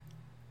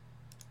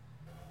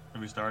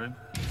Have we started?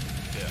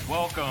 Yeah.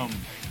 Welcome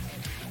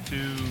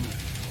to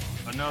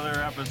another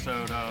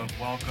episode of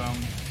Welcome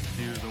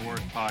to the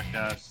Worst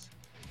Podcast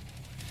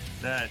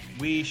that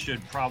we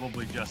should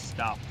probably just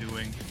stop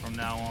doing from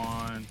now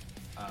on.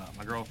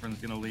 My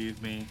girlfriend's going to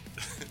leave me.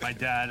 My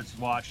dad has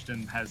watched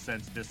and has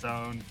since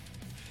disowned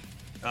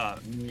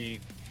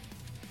me.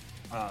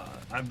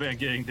 I've been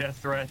getting death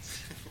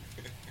threats.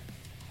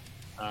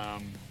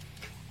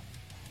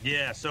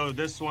 Yeah, so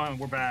this one,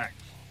 we're back.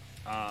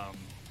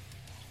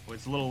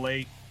 It's a little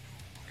late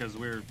because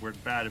we're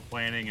bad at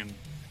planning, and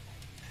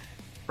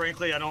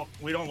frankly,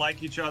 we don't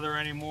like each other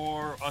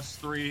anymore. Us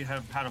three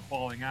have had a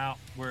falling out.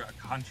 We're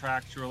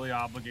contractually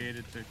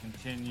obligated to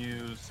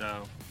continue.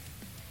 So,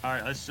 all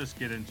right, let's just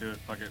get into it.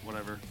 Fuck it,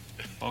 whatever.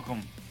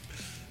 Welcome.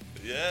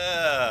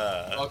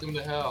 Yeah. Welcome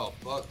to hell.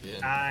 Fuck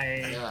it.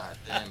 Hi. God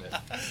damn it.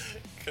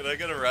 Can I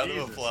get a round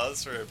Jesus. of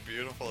applause for a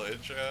beautiful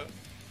intro?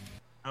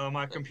 Oh,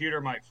 my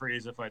computer might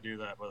freeze if I do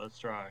that, but let's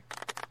try.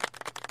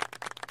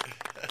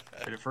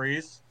 Did it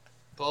freeze?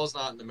 Paul's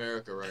not in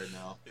America right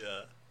now.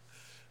 Yeah.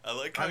 I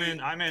like how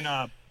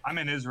I'm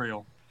in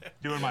Israel,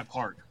 doing my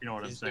part. You know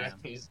what I'm saying?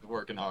 He's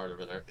working hard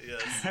over there.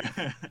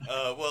 Yes.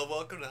 Well,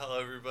 welcome to hell,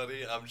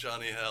 everybody. I'm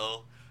Johnny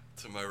Hell.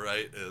 To my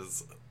right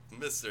is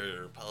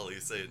Mr. Polly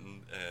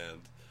Satan,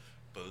 and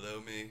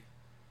below me,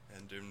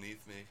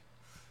 underneath me,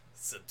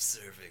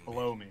 subserving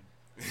Below me.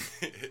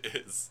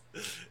 is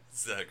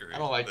Zachary. I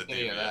don't like the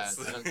any of that.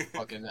 Devious.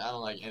 I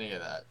don't like any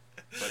of that.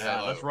 But Yeah,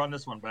 hello. let's run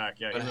this one back.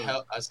 Yeah. But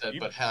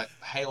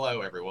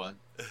hello, everyone.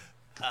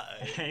 Hi.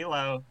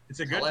 Halo. It's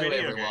a good Hello,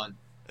 video everyone.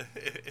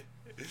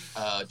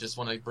 Just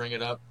want to bring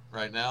it up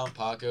right now.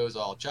 Paco's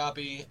all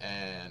choppy,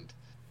 and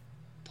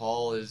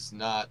Paul is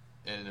not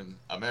in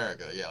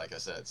America. Yeah, like I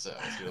said, so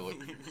it's gonna look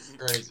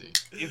crazy.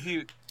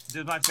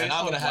 Did my face And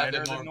I'm look gonna have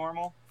lighter the than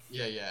normal?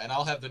 Yeah, and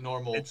I'll have the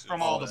normal. It's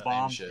from all the same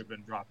bombs shit. you've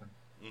been dropping.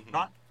 Mhm.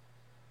 Not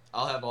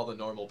I'll have all the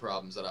normal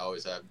problems that I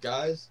always have.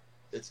 Guys,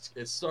 it's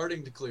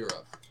starting to clear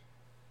up.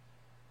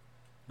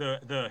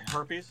 the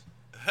herpes.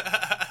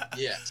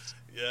 Yes.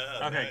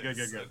 Yeah. Okay,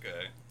 nice. good.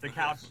 Okay. The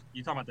couch.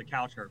 You talking about the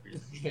couch herpes?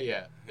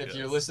 Yeah. If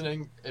you're Yes.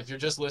 listening, if you're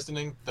just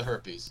listening, the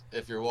herpes.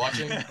 If you're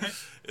watching,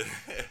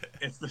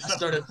 It's the I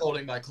started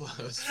folding my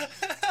clothes.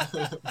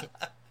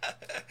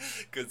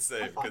 Good I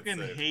save. fucking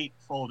Good save. hate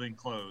folding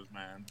clothes,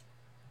 man.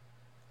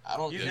 I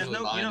don't You- usually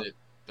there's no- mind it,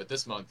 but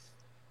this month,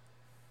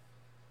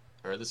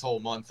 or this whole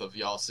month of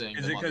y'all seeing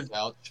Is them it on the 'cause-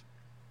 couch,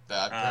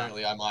 that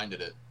apparently I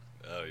minded it.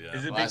 Oh yeah.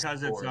 Is it Last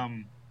because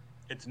four.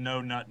 it's no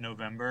nut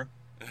November?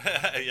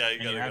 Yeah, you you gotta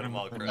get haven't them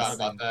all forgot Forgot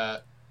crusty. about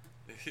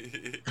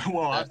that.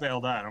 Well, I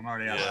failed that. I'm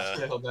already out. Yeah.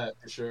 Failed that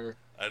for sure.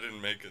 I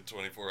didn't make it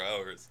 24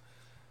 hours.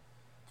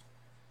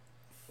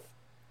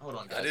 Hold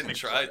on, guys. I didn't Make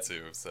try sure.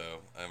 to,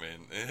 so I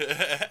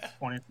mean,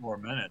 24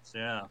 minutes.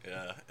 Yeah.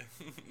 yeah.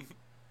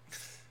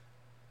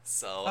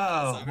 So, Oh,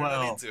 how's everybody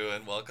well.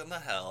 doing? Welcome to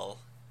hell.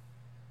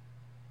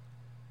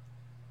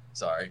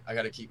 Sorry, I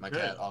got to keep my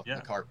Good, cat off yeah.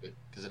 the carpet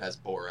because it has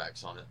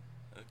borax on it.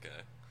 Okay.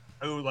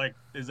 Oh, like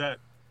is that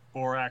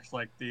borax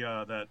like the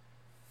that?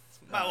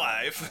 My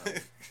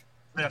wife.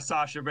 Yeah,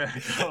 Sasha Baron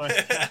Cohen.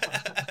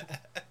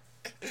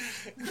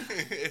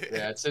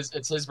 Yeah,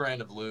 it's his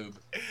brand of lube.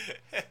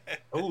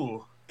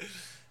 Ooh,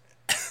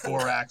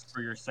 borax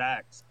for your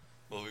sacks.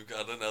 Well, we've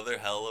got another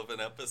hell of an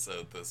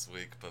episode this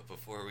week, but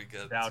before we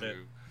get Doubt to it.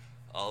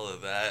 all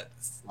of that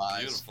Lies.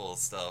 beautiful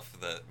stuff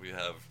that we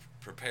have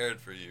prepared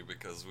for you,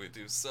 because we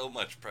do so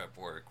much prep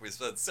work, we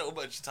spend so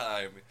much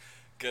time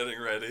getting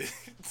ready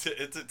to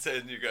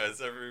entertain you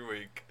guys every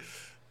week.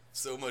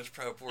 So much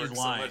prep work, He's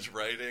so lying. much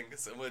writing,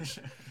 so much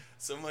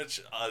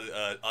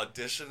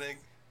auditioning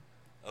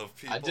of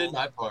people. I did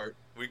my part.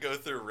 We go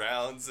through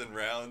rounds and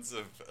rounds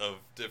of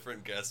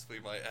different guests we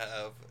might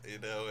have,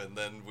 and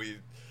then we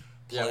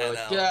Yeah, plan we're like,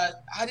 out. yeah,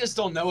 I just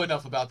don't know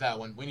enough about that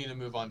one. We need to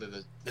move on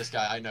to this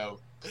guy I know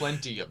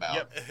plenty about.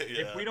 Yep. Yeah.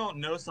 If we don't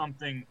know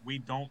something, we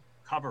don't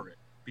cover it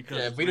because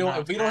Yeah, if we we're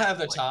don't not have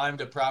the like- time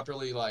to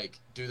properly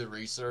do the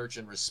research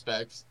and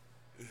respect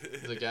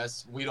the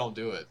guests, we don't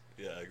do it.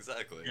 Yeah,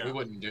 exactly. Yeah. We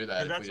wouldn't do 'Cause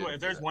that. that's if what. If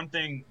there's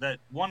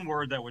one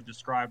word that would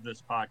describe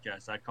this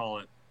podcast, I'd call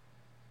it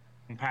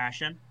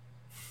compassion,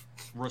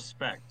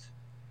 respect,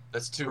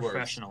 That's two words.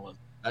 professionalism.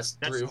 That's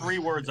That's three. three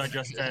words I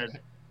just said.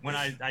 When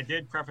I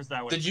did preface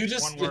that with Did you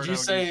one word did you I would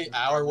say use to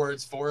our describe-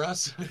 words for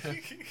us?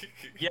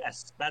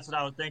 Yes, that's what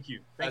I would. Thank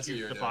you, That's what you,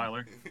 you're doing.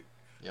 Defiler.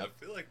 I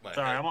feel like my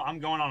Sorry, head, I'm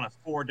going on a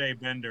 4-day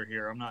bender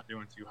here. I'm not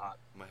doing too hot.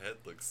 my head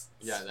looks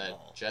Yeah, small.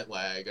 that jet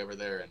lag over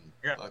there and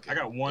I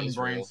got one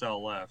Israel. brain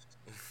cell left.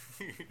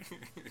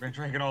 Been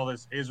drinking all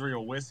this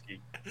Israel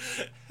whiskey.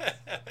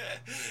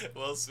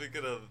 Well,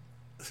 speaking of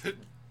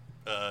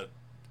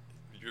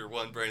your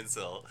one brain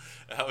cell,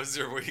 how was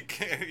your week?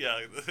 Yeah,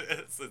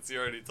 since you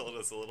already told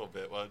us a little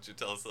bit, why don't you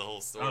tell us the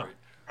whole story?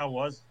 I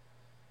was.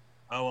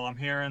 Oh well, I'm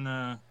here in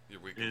Your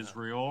week in hell.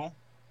 Israel.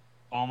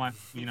 All my,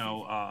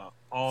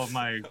 all of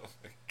my Oh my God.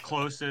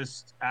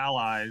 closest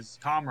allies,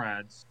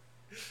 comrades,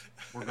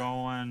 we're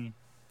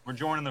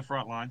joining the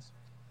front lines.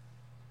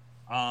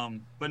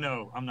 But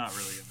no, I'm not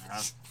really in there.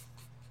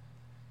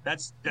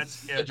 That's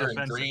Said you're in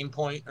offensive.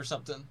 Greenpoint or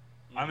something.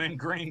 I'm in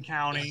Greene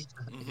County.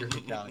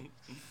 Greene County.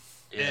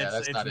 Yeah,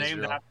 that's not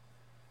Israel.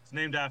 It's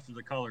named after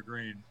the color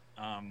green.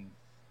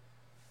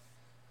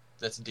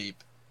 That's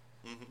deep.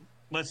 Mm-hmm.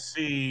 Let's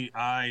see.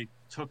 I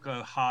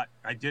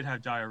did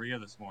have diarrhea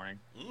this morning.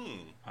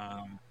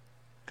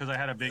 Because I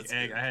had a big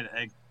egg. Good. I had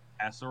egg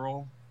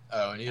casserole.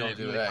 Oh, and you don't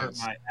do really eggs.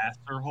 Hurt my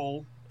after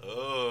hole.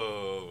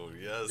 Oh,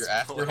 yes. Your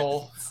after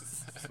hole?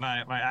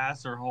 my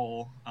after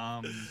hole.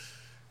 I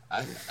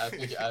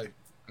think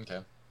okay.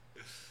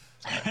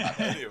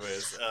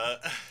 Anyways,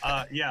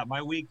 yeah,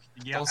 my week.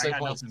 Yeah, Don't I say had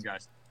points. nothing,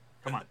 guys.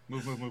 Come on,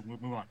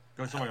 move on.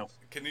 Go somewhere else.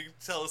 Can you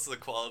tell us the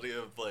quality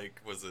of,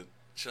 like, was it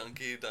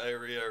chunky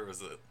diarrhea or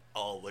was it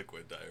all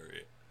liquid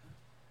diarrhea?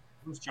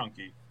 It was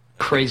chunky.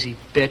 Crazy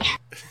bitch.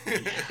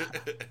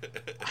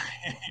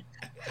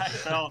 I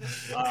felt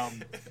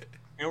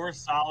there were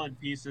solid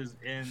pieces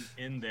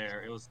in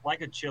there. It was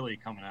like a chili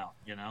coming out,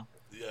 you know?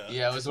 Yeah.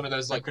 Yeah, it was one of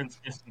those, like, the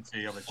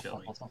consistency of a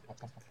chili.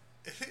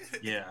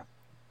 Yeah.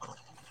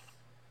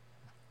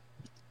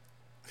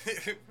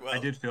 Well, I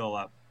did feel a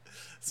lot.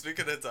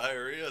 Speaking of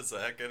diarrhea,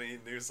 Zach, any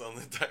news on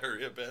the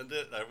diarrhea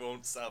bandit? I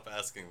won't stop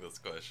asking this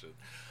question.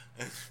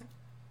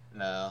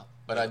 No,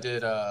 but I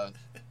did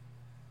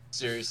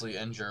seriously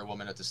injure a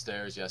woman at the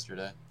stairs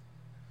yesterday.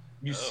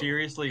 You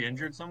seriously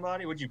injured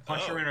somebody? Would you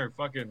punch her in her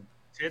fucking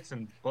tits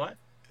and butt?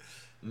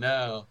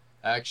 No,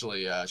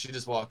 actually, she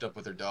just walked up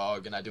with her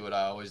dog, and I do what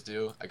I always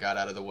do. I got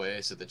out of the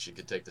way so that she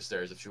could take the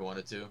stairs if she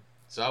wanted to.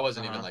 So I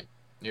wasn't even, like,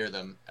 near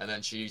them. And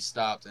then she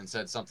stopped and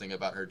said something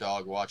about her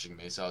dog watching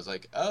me. So I was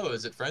like, oh,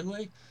 is it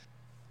friendly?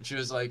 And she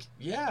was like,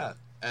 yeah.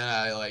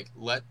 And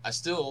I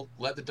still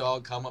let the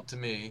dog come up to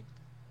me,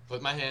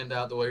 put my hand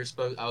out the way you're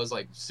supposed. I was,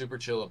 like, super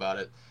chill about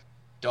it.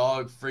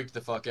 Dog freaked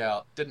the fuck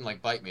out. Didn't,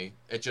 like, bite me.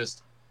 It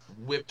just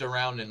whipped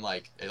around and,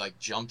 like, it, like,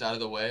 jumped out of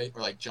the way,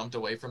 or, like, jumped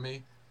away from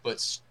me. But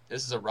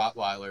this is a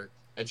Rottweiler.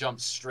 It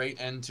jumped straight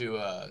into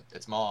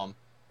its mom,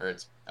 or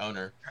its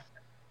owner.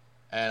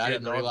 And I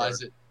didn't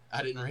realize it.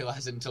 I didn't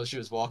realize it until she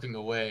was walking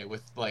away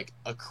with, like,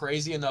 a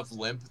crazy enough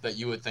limp that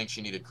you would think she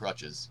needed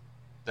crutches.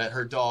 That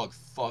her dog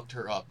fucked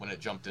her up when it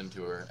jumped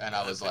into her. And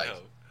I was like,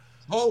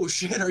 oh,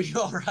 shit, are you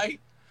all right?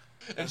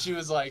 And she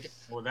was like,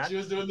 she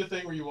was doing the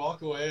thing where you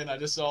walk away, and I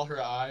just saw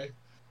her eye.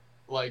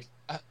 Like,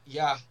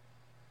 yeah.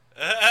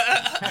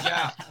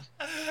 Yeah.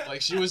 Like,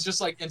 she was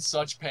just, like, in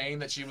such pain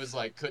that she was,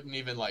 like, couldn't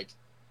even, like,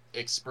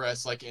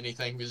 express, like,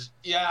 anything. Just,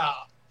 yeah.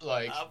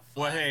 Like,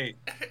 well, hey,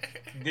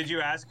 did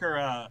you ask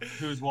her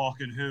who's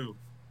walking who?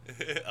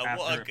 I'm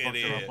walking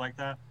her up like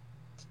that?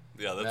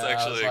 Yeah, that's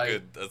actually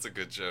that's a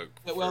good joke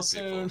for people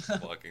soon.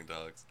 walking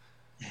dogs.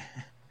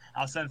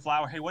 I'll send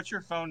flower. Hey, what's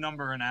your phone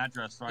number and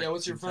address? So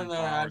what's your phone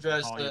number and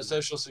address, the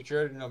social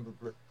security number?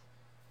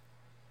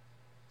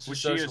 Was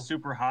she a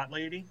super hot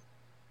lady?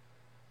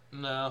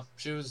 No,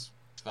 she was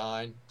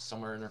fine,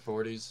 somewhere in her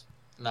 40s.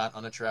 Not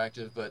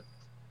unattractive, but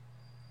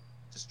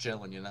just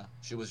chilling, you know?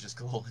 She was just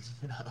cool,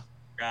 you know?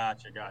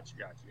 Gotcha.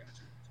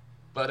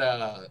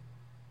 But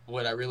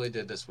what I really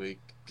did this week,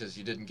 because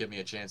you didn't give me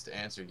a chance to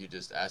answer, you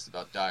just asked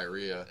about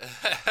diarrhea.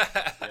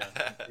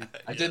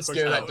 I did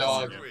scare that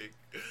dog.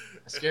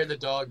 I scared the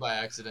dog by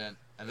accident,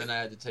 and then I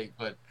had to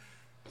but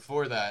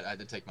before that, I had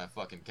to take my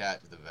fucking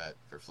cat to the vet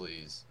for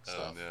fleas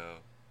stuff. Oh, no.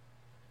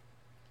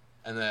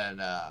 And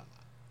then,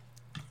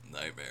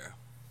 nightmare.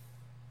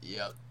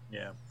 Yep.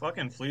 Yeah,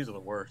 fucking fleas are the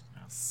worst,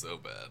 man. So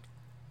bad.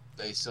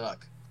 They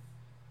suck.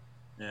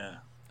 Yeah.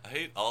 I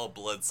hate all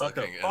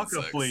blood-sucking insects. Fuck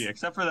a flea,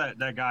 except for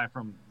that guy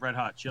from Red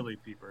Hot Chili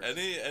Peppers.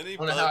 Any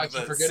bug that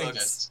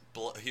sucks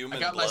human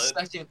blood.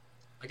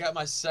 I got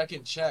my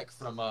second check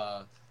from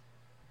the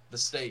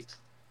state.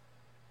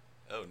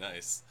 Oh,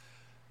 nice.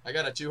 I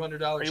got a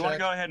 $200 check. You want to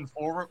go ahead and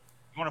forward?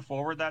 You want to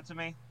forward that to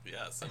me?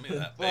 Yeah, send me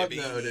that, baby.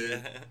 No,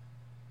 dude.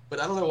 But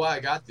I don't know why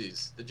I got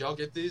these. Did y'all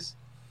get these?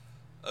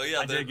 Oh yeah,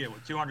 I did get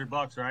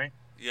 $200, right?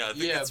 Yeah, I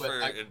think it's for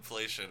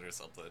inflation or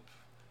something.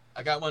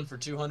 I got one for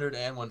 $200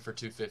 and one for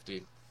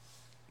 $250.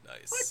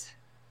 Nice.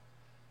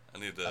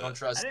 What? I don't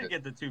trust it. I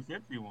didn't get the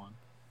 $250 one.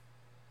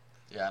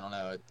 Yeah, I don't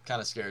know. It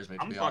kind of scares me,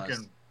 to be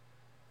honest.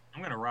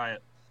 I'm gonna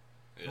riot.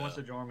 Yeah. Who wants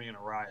to join me in a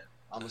riot?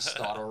 I'm gonna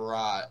start a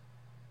riot.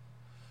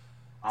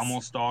 I'm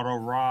gonna start a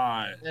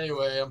riot.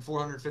 Anyway, I'm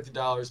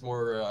 $450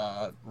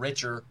 more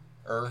richer.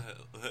 I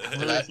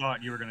really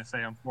thought you were gonna say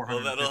I'm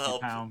 450 that'll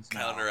help pounds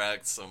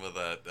counteract some of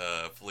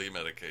that flea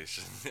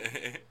medication.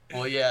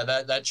 Well, yeah,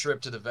 that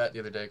trip to the vet the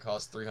other day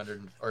cost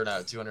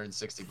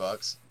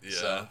 $260. Yeah,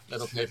 so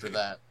that'll pay for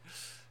that.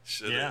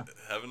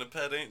 Having a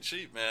pet ain't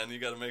cheap, man. You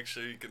got to make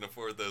sure you can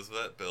afford those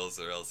vet bills,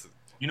 or else.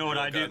 You know what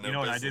I did? You know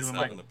what I did with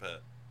my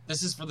pet.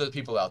 This is for the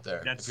people out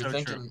there. That's if you're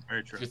so true.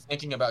 Very true. If you're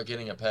thinking about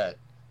getting a pet,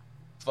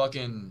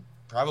 fucking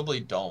probably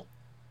don't,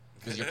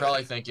 because you're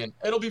probably thinking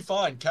it'll be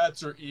fine.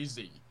 Cats are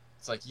easy.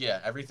 It's like, yeah,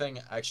 everything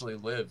actually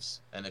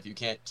lives, and if you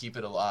can't keep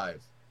it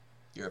alive,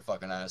 you're a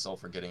fucking asshole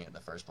for getting it in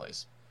the first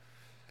place.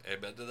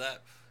 Amen to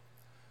that.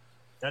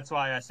 That's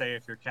why I say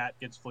if your cat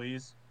gets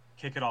fleas,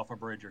 kick it off a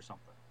bridge or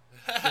something.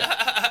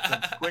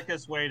 Yeah. The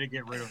quickest way to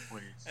get rid of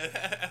fleas.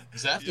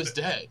 Zeph is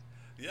dead.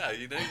 Yeah,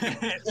 you know.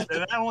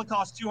 That only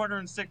cost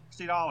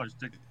 $260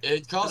 to.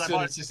 It cost I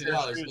bought $260. It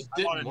It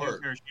I bought didn't a new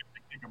work. pair of shoes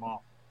to kick them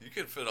off. You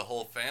could fit a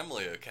whole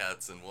family of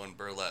cats in one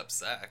burlap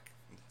sack,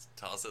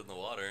 toss it in the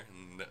water,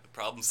 and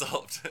problem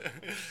solved.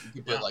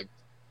 You could put like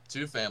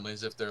 2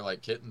 families if they're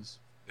like kittens.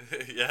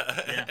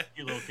 Yeah. Yeah,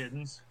 you little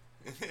kittens.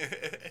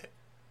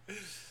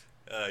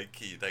 I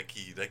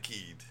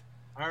keyed.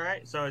 All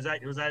right, so was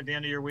that the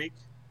end of your week?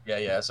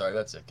 Yeah. Sorry,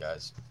 that's it,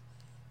 guys.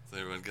 Is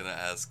anyone gonna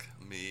ask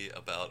me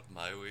about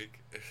my week?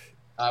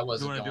 I You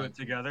wasn't want to do going. it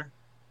together?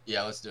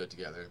 Yeah, let's do it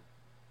together.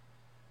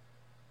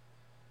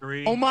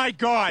 3. Oh my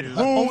God! 2,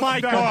 Who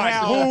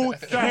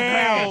the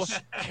hell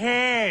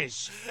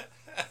cares?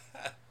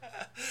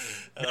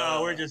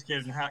 No, we're just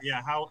kidding. How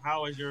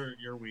was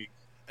your week?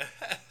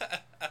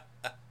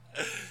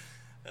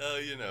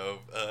 You know,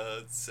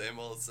 same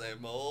old,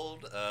 same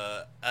old.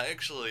 I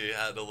actually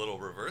had a little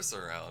reverse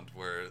around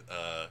where,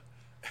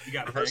 You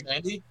got Reverse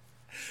pegged? Andy?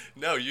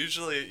 no,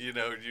 usually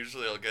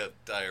I'll get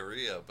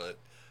diarrhea, but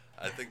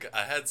I think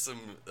I had some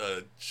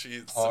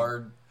cheese,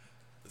 Hard.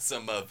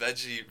 some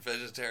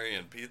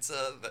vegetarian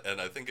pizza,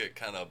 and I think it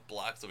kind of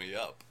blocked me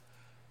up.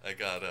 I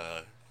got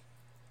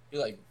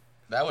You're like,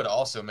 that would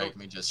also make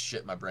me just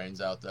shit my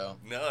brains out, though.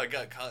 no, I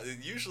got it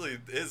usually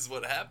is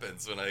what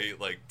happens when I eat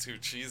like too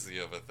cheesy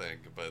of a thing,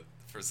 but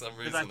for some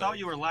reason Because I thought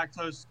you were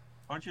lactose.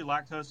 Aren't you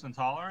lactose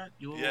intolerant?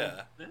 You little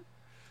Yeah. bit?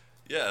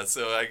 Yeah,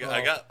 so I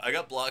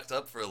got blocked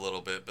up for a little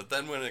bit, but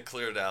then when it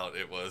cleared out,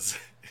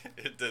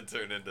 it did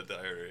turn into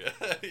diarrhea.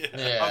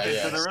 Yeah, Okay,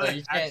 yeah. so there really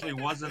you can't- actually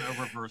wasn't a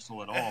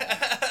reversal at all.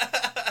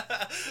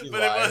 You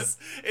But liar.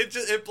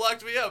 it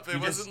blocked me up. It You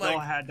just wasn't still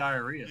like had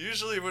diarrhea.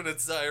 usually when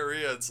it's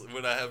diarrhea,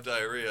 when I have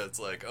diarrhea, it's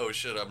like, oh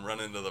shit, I'm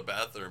running to the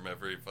bathroom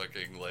every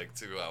fucking like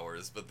 2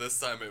 hours. But this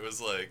time it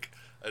was like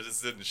I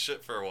just didn't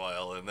shit for a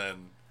while, and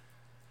then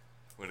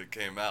when it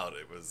came out,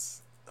 it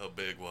was a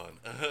big one.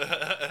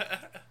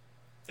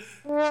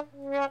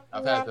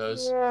 I've had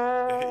those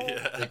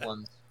Yeah. big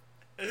ones.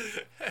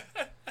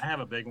 I have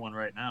a big one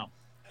right now.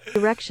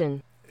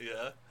 Direction.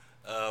 Yeah.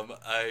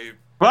 I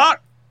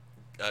Fuck!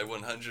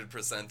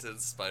 100%ed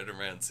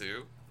Spider-Man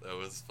 2. That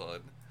was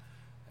fun.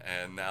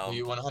 And now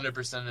You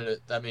 100%ed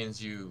it. That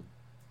means you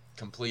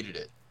completed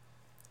it.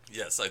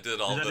 yes, I did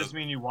all Does that the just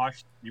mean you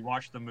watched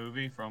the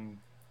movie from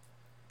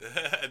the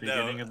no,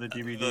 beginning of the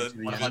DVD the- to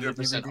the end of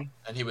the 100%. DVD?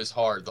 And he was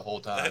hard the whole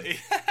time.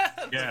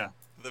 Yeah.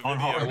 The On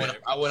video hard.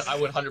 game. I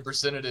would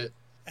 100%ed it.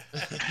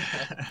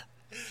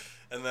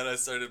 And then I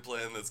started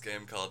playing this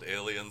game called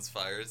Aliens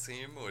Fire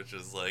Team, which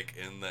is like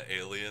in the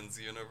Aliens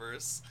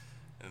universe,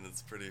 and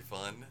it's pretty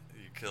fun.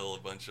 You kill a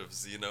bunch of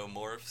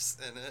xenomorphs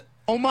in it.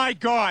 Oh my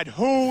God!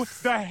 Who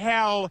the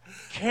hell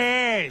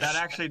cares? That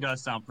actually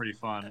does sound pretty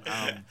fun.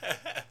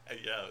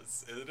 Yeah,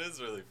 it is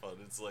really fun.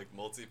 It's like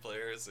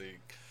multiplayer, so you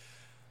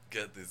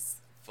get these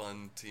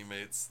fun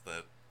teammates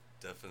that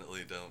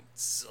definitely don't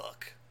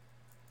suck.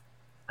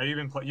 Have you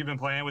been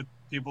playing with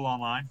people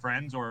online,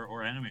 friends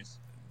or enemies?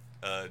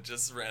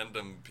 Just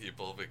random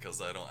people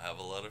because I don't have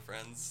a lot of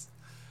friends.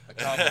 A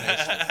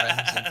combination of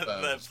friends and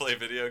That foes. play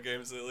video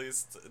games, at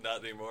least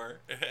not anymore.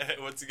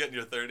 Once you get in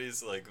your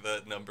 30s, like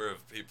that number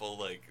of people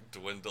like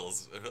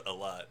dwindles a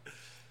lot.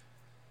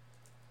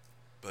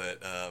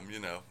 But you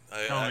know,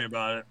 Tell me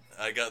about it.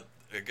 I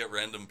get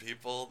random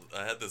people.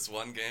 I had this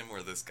one game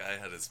where this guy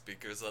had his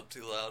speakers up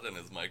too loud and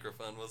his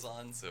microphone was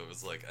on, so it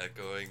was like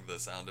echoing the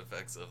sound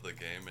effects of the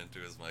game into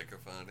his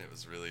microphone. It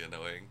was really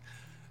annoying.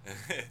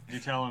 You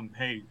tell him,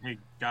 hey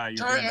guy,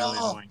 you're Turn being it really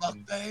off, annoying. my Can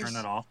you face. turn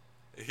that off?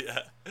 Yeah,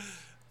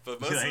 but You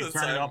most say, hey, of the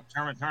turn it time, up.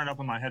 Turn it up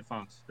on my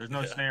headphones. There's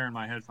no Yeah. snare in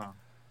my headphone.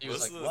 He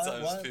was most like, of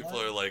the times people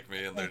what? are like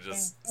me and they're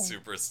just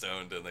super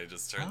stoned and they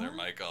just turn their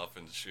mic off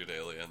and shoot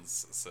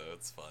aliens, so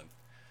it's fun.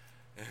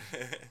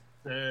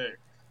 Sick.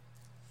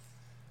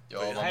 Yo,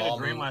 But my I had a mom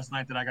dream moved. last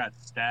night that I got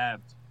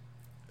stabbed.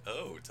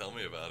 Oh, tell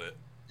me about it.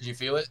 Did you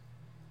feel it?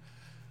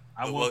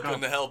 I The woke Welcome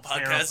up to Hell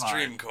podcast terrified.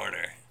 Dream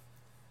Corner.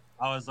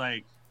 I was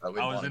like, Oh, we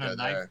I was wanna in a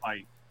go knife there.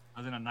 fight. I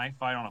was in a knife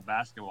fight on a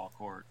basketball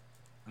court,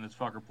 and this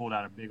fucker pulled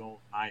out a big old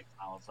knife,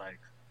 and I was like,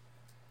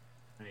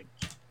 and he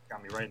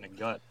got me right in the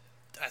gut.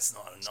 That's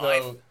not a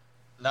knife. So,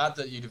 not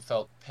that you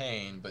felt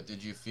pain, but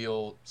did you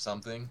feel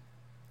something?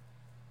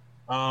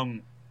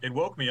 It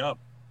woke me up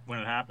when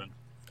it happened.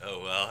 Oh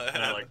well.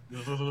 And I like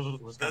was kind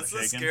of That's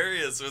the shaking.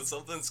 scariest. When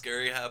something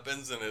scary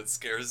happens and it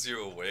scares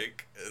you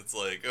awake, it's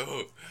like,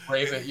 oh.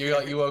 Raven, you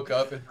woke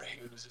up and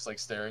Raven was just like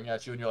staring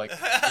at you, and you're like,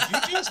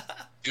 "Did you just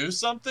do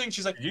something?"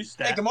 She's like, Did you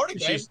stab? "Hey, good morning,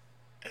 babe. She's-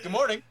 Good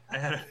morning. I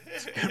had a,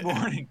 good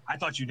morning. I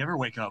thought you'd never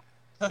wake up.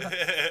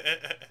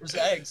 There's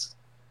eggs.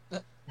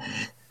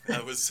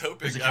 I was hoping.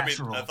 There's a I mean,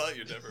 casserole. I thought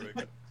you'd never wake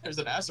up. There's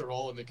an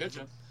casserole in the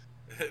kitchen,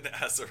 An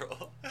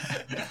casserole.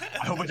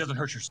 I hope it doesn't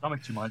hurt your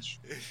stomach too much.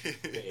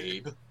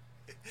 babe."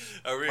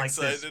 Are we Like this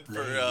excited for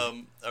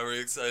blade. Are we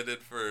excited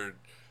for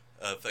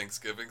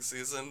Thanksgiving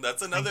season?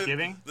 That's another.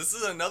 Thanksgiving? This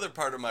is another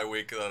part of my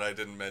week that I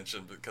didn't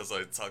mention because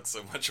I talk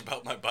so much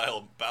about my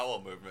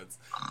bowel movements.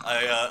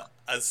 I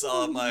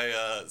saw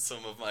my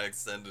some of my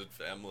extended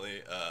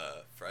family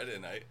Friday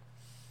night.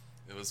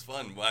 It was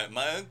fun.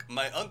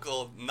 My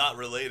uncle, not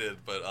related,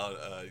 but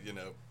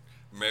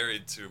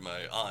married to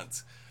my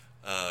aunt.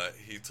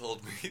 He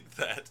told me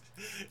that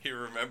he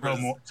remembers.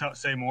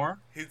 Say more.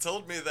 He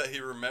told me that he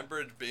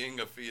remembered being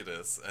a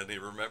fetus, and he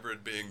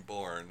remembered being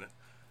born,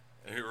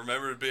 and he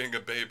remembered being a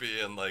baby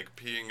and like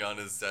peeing on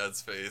his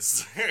dad's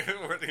face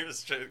when he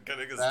was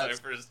getting his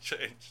diapers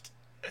changed.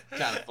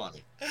 Kind of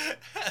funny.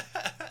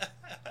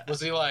 Was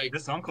he like?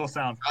 This uncle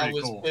sounds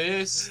pretty cool. I was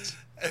pissed.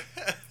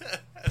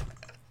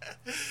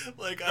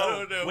 Like, I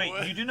don't know.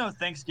 Wait, you do know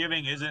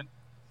Thanksgiving isn't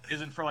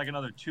for like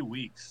another 2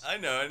 weeks. I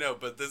know,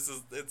 but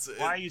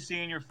Why are you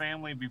seeing your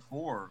family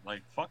before?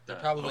 Like, fuck that.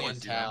 They're probably in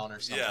town or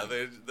something.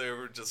 Yeah, they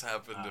were just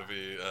happened to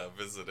be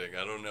visiting.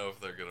 I don't know if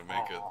they're gonna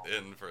make it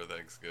in for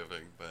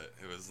Thanksgiving, but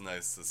it was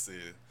nice to see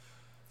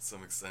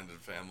some extended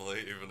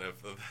family, even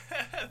if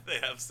they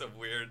have some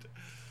weird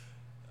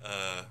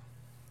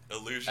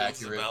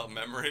illusions about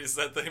memories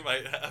that they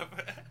might have.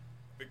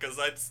 Because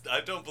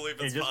I don't believe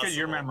it's just because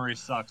your memory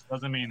sucks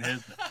doesn't mean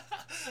his.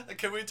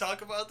 Can we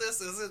talk about this?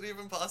 Is it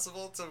even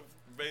possible to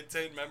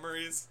maintain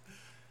memories?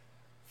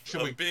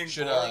 Should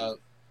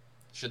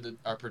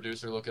our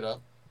producer look it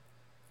up?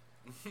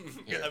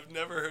 I've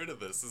never heard of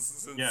this. This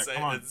is insane.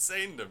 Yeah,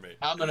 insane to me.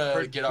 I'm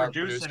gonna get our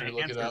producer to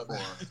look it up.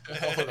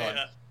 Hold on.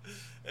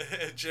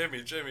 Jimmy.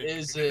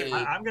 Is it?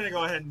 I'm gonna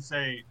go ahead and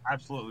say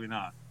absolutely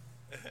not.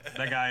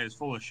 That guy is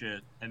full of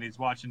shit, and he's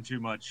watching too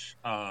much.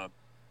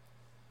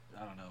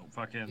 I don't know,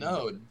 fucking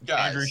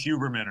Andrew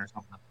Huberman or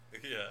something.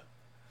 Yeah.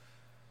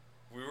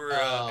 We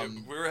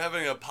were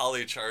having a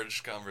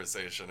polycharged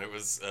conversation. It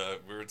was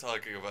we were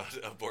talking about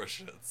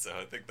abortion, so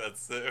I think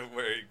that's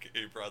where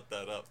he brought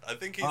that up. I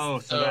think he's,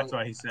 so that's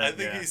why he said. I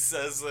think he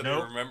says that he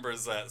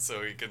remembers that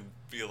so he can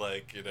be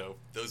like,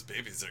 those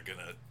babies are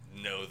gonna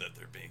know that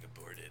they're being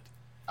aborted.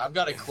 I've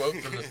got a quote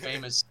from the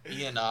famous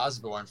Ian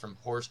Osborne from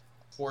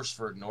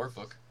Horsford,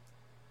 Norfolk.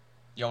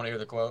 You want to hear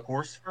the quote?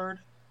 Horsford?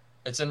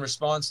 It's in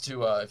response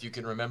to if you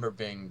can remember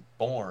being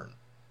born.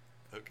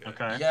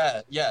 Okay.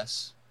 Yeah,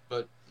 yes,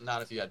 but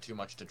not if you had too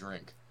much to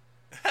drink.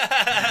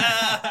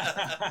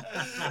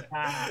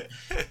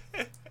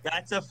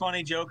 That's a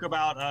funny joke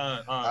about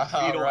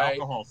fetal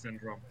alcohol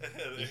syndrome.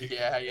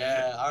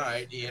 Yeah. All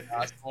right, Ian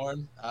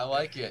Osborne. I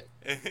like it.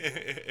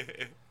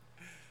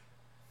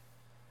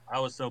 I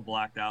was so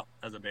blacked out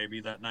as a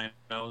baby that night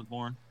I was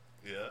born.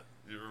 Yeah,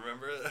 you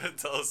remember?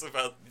 Tell us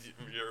about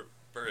your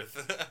birth.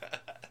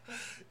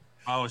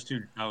 I was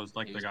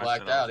like he the was guy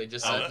blacked out. He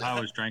just said I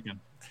was drinking.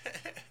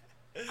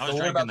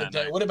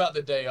 What about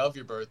the day of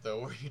your birth though?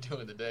 What were you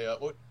doing the day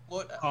of?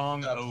 What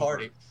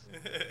party?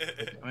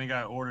 I think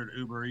I ordered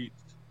Uber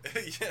Eats.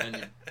 Yeah.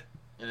 And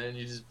then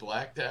you just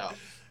blacked out.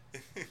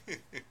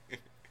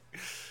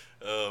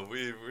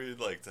 We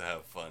like to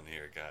have fun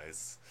here,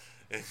 guys.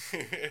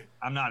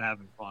 I'm not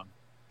having fun.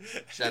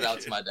 Shout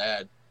out to my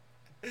dad.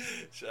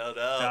 Shout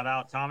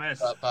out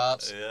Thomas. What's up,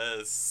 Pops?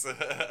 Yes.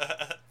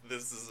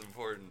 This is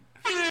important.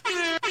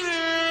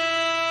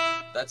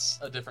 That's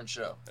a different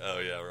show. Oh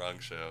yeah, wrong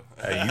show.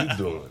 How you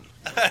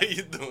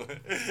doing?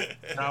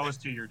 That was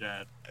to your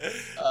dad.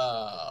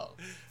 Oh.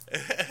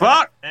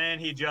 Fuck! And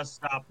he just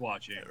stopped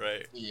watching.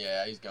 Right.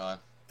 Yeah, he's gone.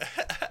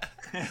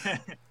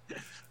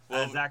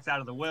 Well, Zach's out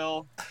of the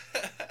will.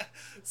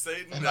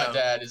 Satan. And my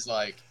dad is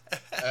like,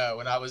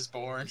 when I was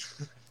born,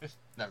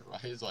 never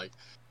mind. He's like,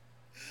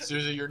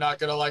 Susie, you're not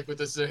gonna like what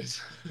this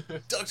is.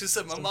 Doctor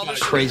said my mama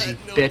should crazy have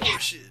had no bitch.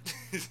 abortion.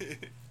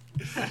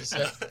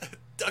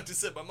 Doctor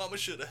said my mama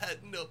should have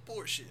had no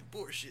abortion.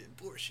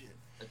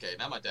 Okay,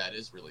 now my dad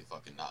is really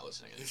fucking not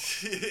listening.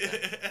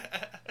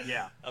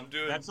 Yeah. I'm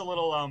doing. That's a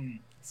little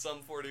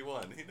Sum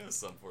 41. He knows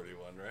Sum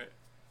 41, right?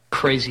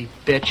 Crazy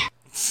bitch.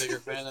 Bigger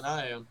fan than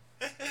I am.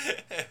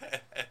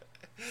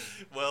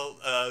 Well,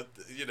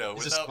 He's a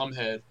without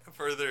scumhead.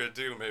 further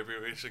ado, maybe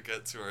we should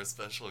get to our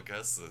special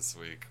guest this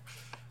week.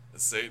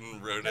 Satan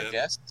wrote in.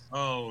 Guess?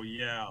 Oh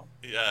yeah.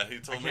 Yeah, he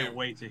told I me can't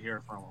wait to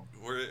hear from him.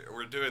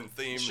 we're doing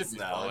themes Should be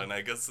now, fun. and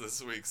I guess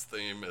this week's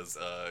theme is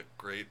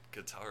great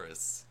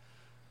guitarists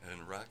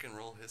in rock and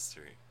roll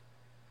history.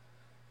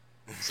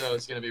 So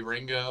it's gonna be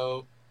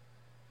Ringo.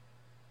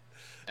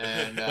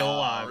 And Still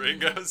alive.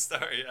 Ringo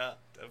Starr, yeah,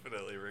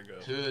 definitely Ringo.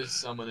 who is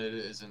someone that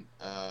isn't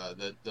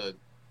the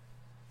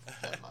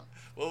never mind.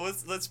 Well,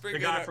 let's bring The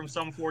in guy from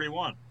Sum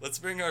 41. let's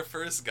bring our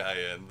first guy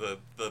in,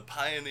 the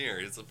pioneer.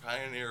 He's a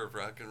pioneer of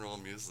rock and roll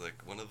music,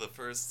 one of the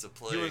first to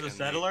play. He was a in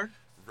settler?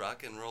 the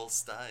rock and roll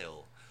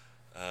style.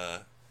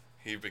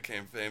 He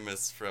became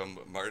famous from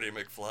Marty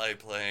McFly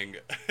playing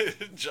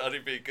Johnny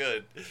B.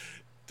 Good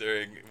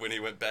when he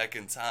went back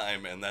in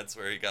time, and that's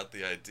where he got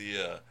the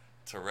idea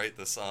to write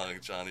the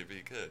song Johnny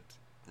B. Good.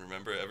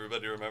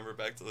 Everybody remember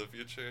Back to the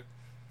Future?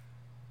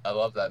 I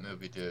love that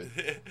movie, dude.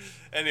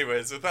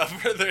 Anyways, without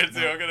further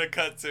ado, I'm gonna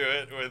cut to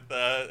it with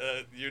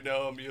you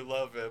know him, you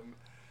love him.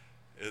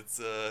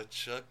 It's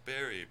Chuck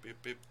Berry.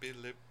 Beep, beep,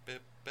 beep, beep,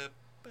 beep, beep,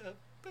 beep,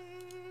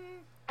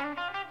 beep.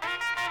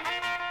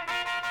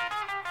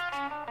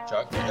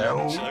 Chuck, you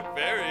there? Chuck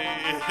Berry.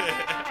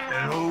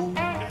 Hello,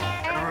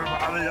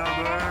 everybody out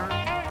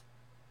there.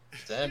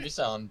 Damn, you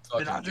sound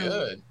fucking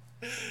good.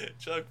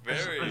 Chuck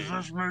Berry.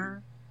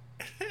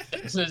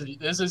 Is this me?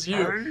 This is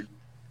you.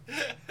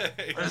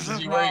 Hey, This is is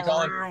this you. Where are you my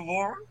calling? real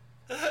voice?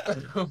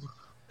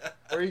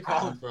 Where are you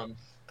calling from?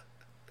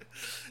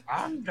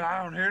 I'm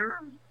down here.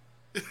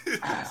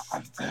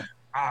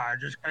 I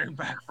just came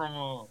back from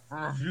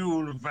a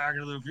view of the Back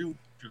of the Future.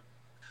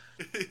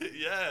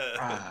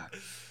 Yeah.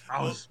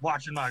 I was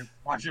watching my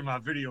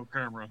video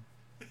camera.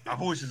 My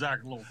voice is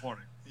acting a little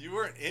funny. You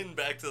weren't in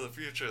Back to the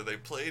Future. They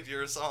played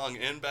your song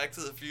in Back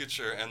to the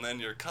Future, and then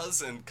your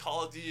cousin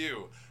called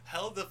you,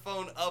 held the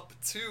phone up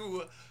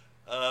to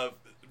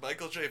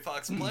Michael J.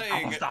 Fox I'm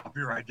playing gonna stop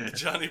you right there.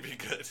 Johnny Be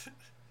Good.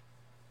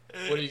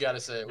 What do you got to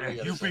say? What do you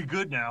got to You say? be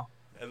good now.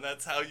 And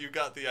that's how you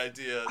got the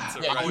idea to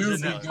Yeah, write you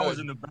the be song. good. I was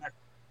in the back.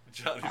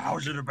 Johnny I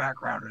was in the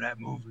background of that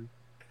movie.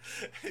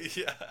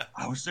 Yeah.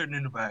 I was sitting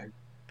in the back.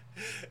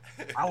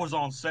 I was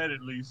on set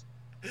at least.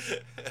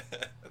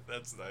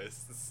 That's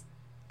nice.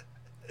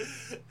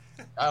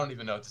 I don't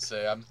even know what to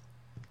say. I'm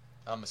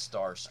a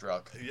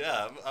starstruck.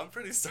 Yeah, I'm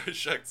pretty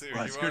starstruck too.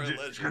 Well, You are a legend.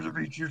 it's good to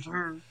meet you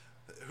too.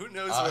 Who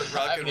knows I what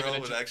rock haven't and roll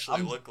even would intro- actually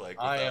I'm- look like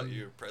I without am-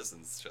 your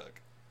presence, Chuck?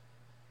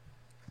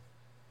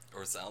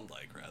 Or sound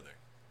like, rather.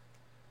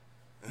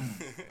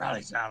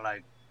 Probably sound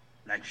like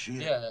shit.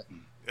 Yeah.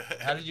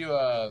 How did you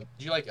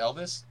like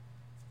Elvis?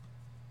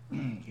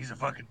 He's a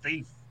fucking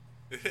thief.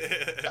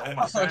 Oh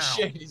my Oh sound.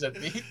 shit, he's a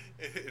thief.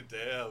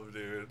 Damn,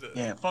 dude.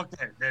 Yeah, fuck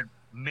that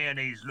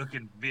mayonnaise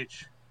looking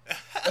bitch.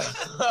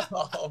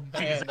 Oh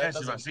Kick his man, that ass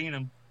if I doesn't. seen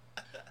him.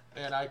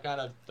 Man,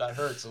 that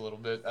hurts a little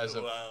bit as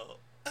a Wow.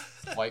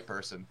 white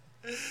person.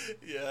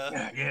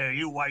 Yeah. Yeah,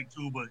 you white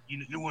too, but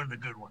you're one of the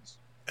good ones.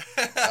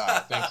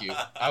 Thank you.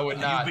 I would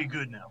not. You be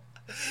good now.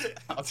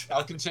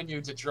 I'll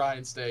continue to try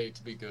and stay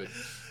to be good.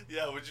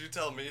 Yeah, would you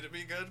tell me to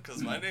be good?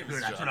 Because my name is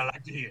Good, that's what I Johnny.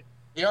 like to hear.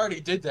 He already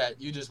did that.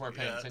 You just weren't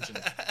paying Yeah. attention,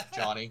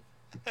 Johnny.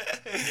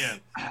 Yeah,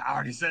 I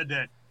already said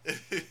that. All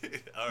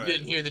You right.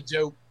 didn't hear the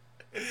joke.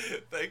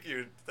 Thank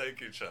you,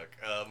 Chuck.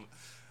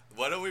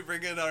 Why don't we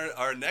bring in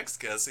our next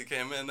guest? He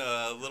came in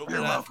a little bit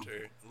You're welcome.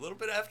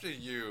 after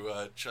you,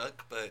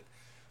 Chuck, but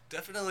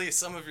definitely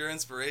some of your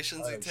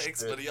inspirations he Oh, takes.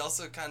 shit. But he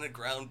also kind of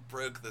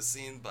broke the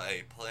scene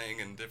by playing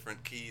in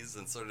different keys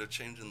and sort of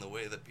changing the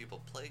way that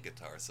people play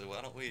guitar. So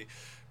why don't we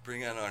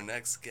bring in our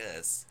next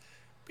guest?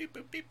 Beep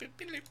boop beep boop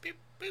beep boop beep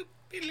boop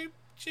beep boop.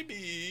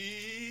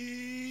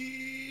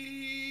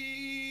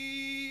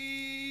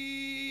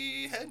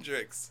 Jimi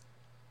Hendrix.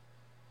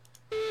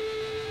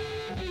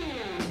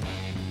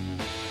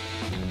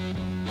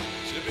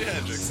 Jimi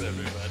Hendrix,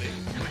 everybody.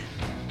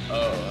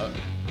 Oh,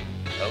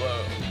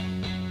 hello.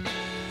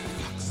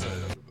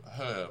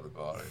 Hey,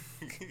 everybody.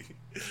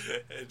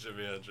 Hey,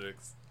 Jimi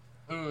Hendrix.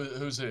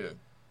 Who's here?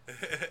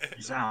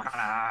 You sound kind of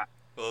high.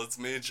 Well, it's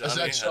me, Is Johnny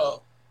that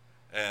Hell,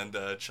 and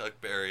Chuck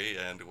Berry,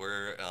 and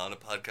we're on a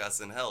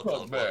podcast in hell Chuck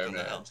called Berry, Welcome to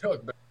man. Hell.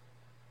 Chuck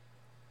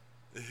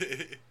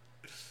Berry.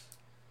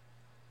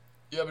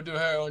 You ever do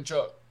heroin,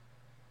 Chuck?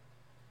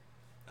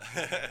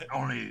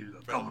 Only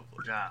a couple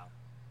Probably. times.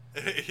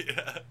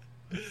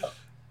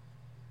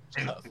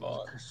 Yeah. Not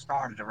fun. It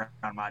started around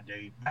my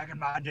day. Back in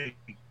my day,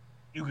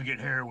 you could get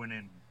heroin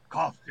in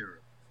cough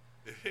syrup.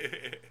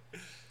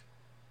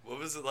 What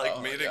was it like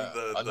Oh, meeting yeah.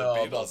 the I know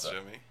all about Beatles, that.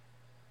 Jimmy?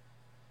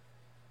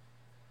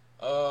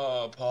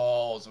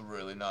 Paul's a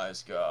really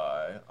nice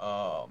guy.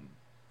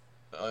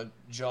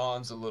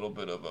 John's a little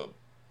bit of a...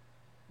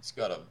 He's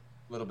got a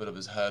little bit of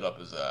his head up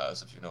his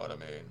ass, if you know what I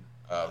mean.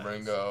 Nice.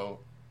 Ringo,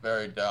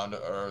 very down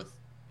to earth.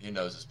 He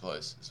knows his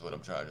place, is what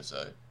I'm trying to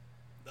say.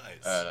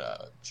 Nice.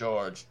 And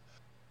George,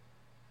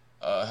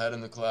 head in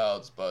the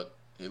clouds, but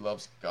he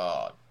loves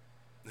God.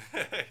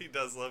 He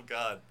does love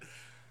God.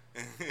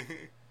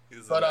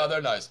 But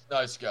they're nice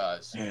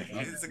guys. Yeah,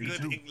 He's a me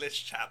good too.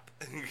 English chap.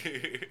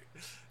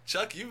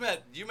 Chuck, you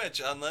met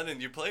John Lennon.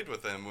 You played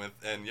with him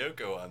and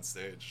Yoko on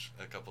stage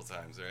a couple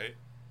times, right?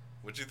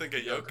 What'd you think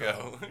of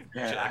Yoko?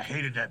 Yeah, I Chuck?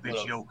 hated that bitch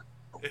Well,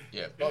 Yoko.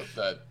 Yeah, fuck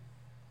that.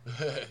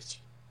 bitch.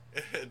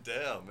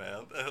 Damn,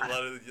 man, a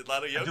lot of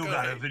Yoko. I do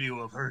got a hate. video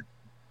of her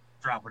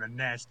dropping a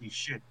nasty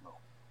shit though.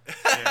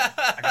 Yeah,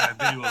 I got a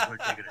video of her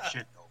taking a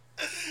shit though.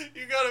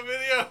 You got a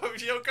video of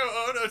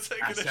Yoko Ono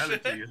taking I a sell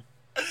shit? it to you.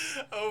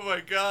 Oh my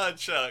God,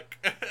 Chuck.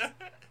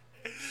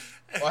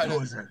 Why It did,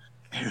 was a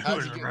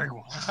how'd you great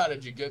one. how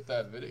did you get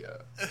that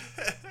video?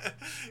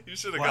 You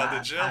should have Well, gone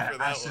to jail for I that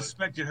one.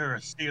 suspected her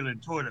of stealing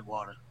toilet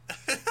water.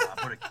 I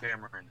put a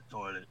camera in the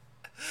toilet.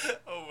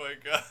 Oh my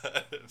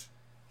God.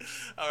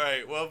 All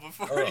right. Well,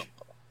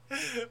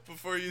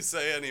 before you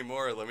say any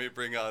more, let me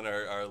bring on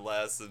our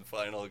last and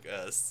final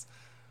guest.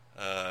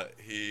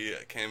 He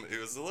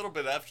was a little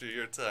bit after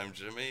your time,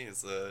 Jimmy.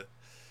 He's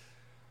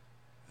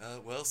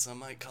well, some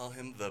might call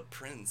him the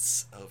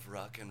Prince of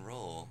Rock and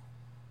Roll.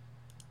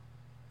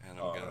 And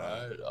I'm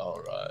gonna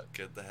All right.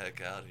 get the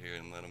heck out here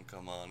and let him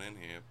come on in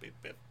here. Beep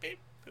beep beep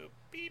boop,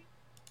 beep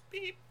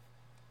beep.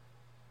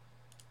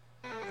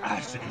 I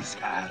see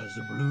skies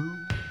of blue.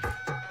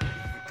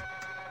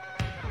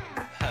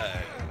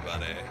 Hi,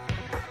 everybody.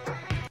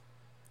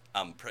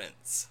 I'm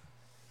Prince.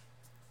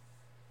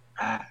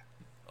 Ah,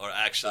 Or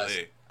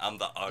actually, I'm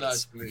the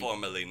artist to meet you.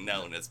 formerly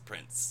known as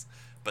Prince.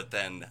 But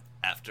then,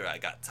 after I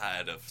got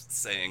tired of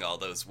saying all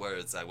those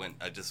words, I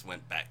just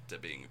went back to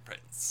being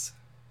Prince.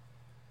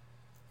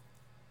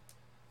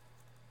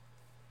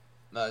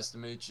 Nice to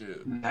meet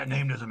you. That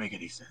name doesn't make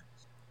any sense.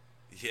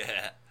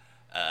 Yeah,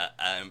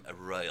 I'm a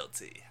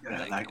royalty. Yeah,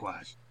 Thank you.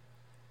 likewise.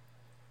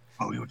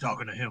 Oh, you were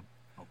talking to him.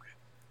 Okay.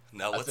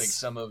 Now, I think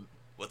some of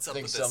what's up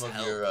think with this some of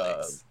hell your,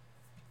 place?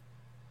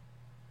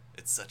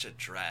 It's such a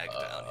drag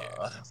down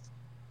here.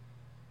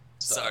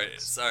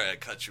 sucks. Sorry I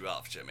cut you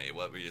off, Jimmy.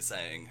 What were you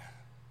saying?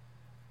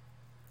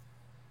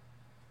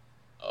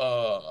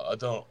 I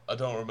don't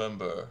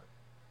remember.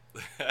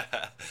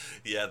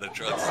 Yeah, the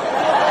drugs.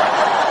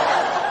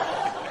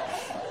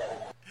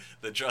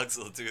 The drugs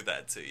will do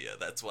that to you.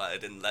 That's why I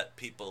didn't let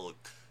people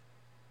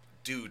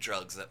do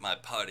drugs at my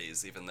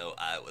parties, even though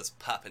I was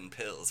popping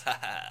pills.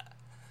 Haha.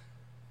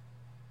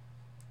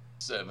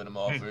 Saving them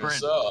all Hey, for Brent,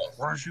 yourself.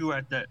 weren't you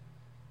at that?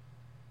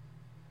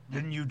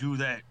 Didn't you do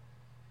that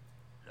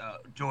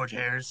George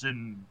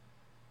Harrison,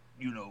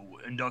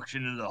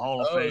 induction into the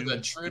Hall of Oh, Fame? the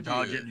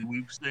Guitar tribute. Gently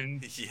Weeps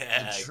thing?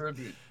 Yeah, The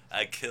tribute.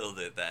 I killed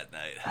it that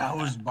night. That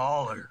was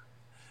baller.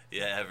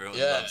 Yeah, everyone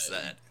Yeah, loves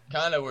that.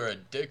 Kind of were a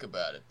dick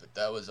about it, but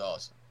that was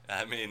awesome.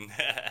 I mean,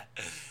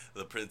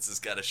 the prince has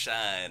got to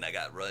shine. I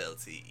got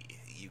royalty.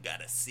 You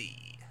gotta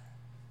see.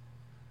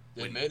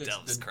 They When made it.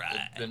 doves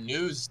cry. The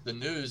news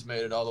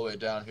made it all the way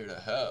down here to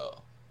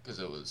hell because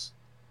it was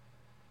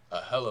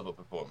a hell of a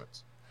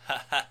performance.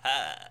 Ha ha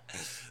ha.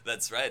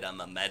 That's right, I'm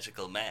a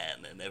magical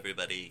man, and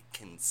everybody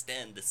can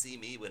stand to see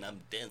me when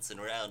I'm dancing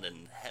around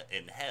in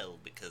hell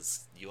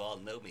because you all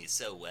know me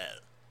so well.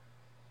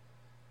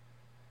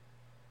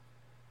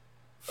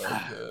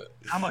 Okay.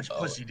 How much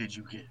pussy did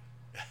you get?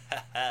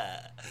 Ha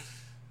ha.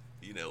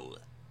 You know,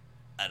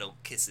 I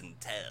don't kiss and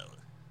tell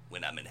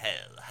when I'm in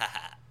hell. Ha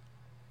ha.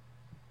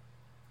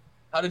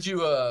 How did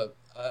you?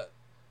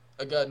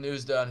 I got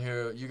news down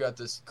here. You got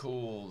this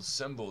cool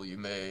symbol you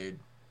made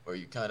where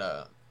you kind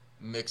of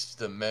mixed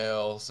the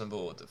male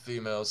symbol with the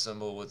female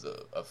symbol with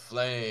a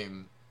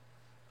flame.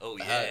 Oh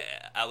yeah,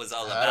 I was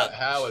all How, about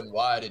how and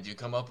why did you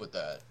come up with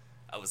that?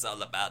 I was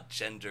all about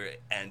gender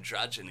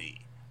androgyny.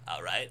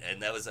 All right,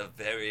 and that was a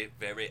very,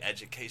 very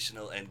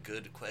educational and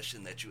good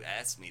question that you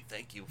asked me.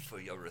 Thank you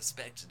for your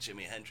respect,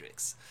 Jimi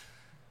Hendrix.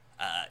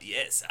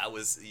 Yes, I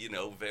was,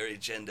 very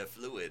gender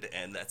fluid,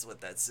 and that's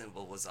what that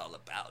symbol was all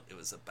about. It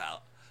was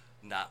about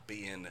not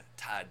being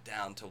tied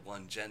down to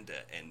one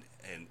gender, and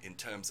in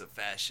terms of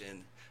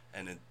fashion,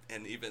 and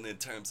even in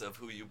terms of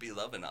who you be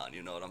loving on.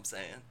 You know what I'm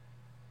saying?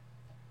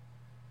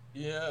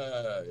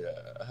 Yeah.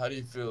 How do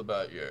you feel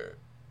about your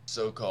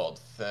so-called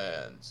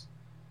fans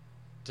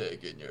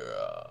taking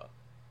your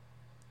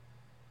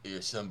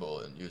symbol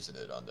and using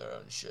it on their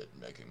own shit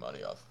and making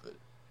money off of it?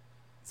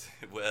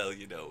 Well,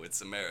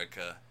 it's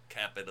America,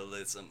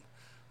 capitalism.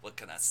 What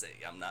can I say?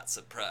 I'm not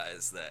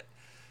surprised that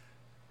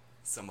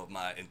some of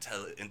my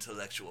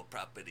intellectual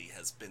property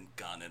has been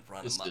gone and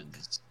run amok.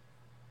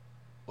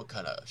 What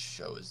kind of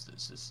show is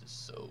this? This is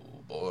so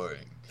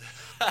boring.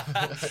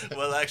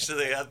 Well,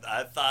 actually,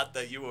 I thought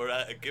that you were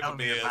giving Tell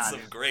me me about some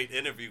it. great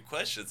interview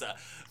questions.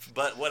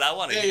 But what I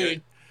want to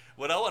hear,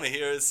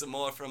 is some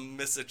more from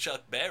Mr.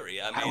 Chuck Berry.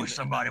 I wish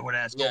somebody would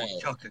ask Yeah,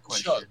 old Chuck a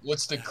question. Chuck,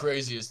 what's the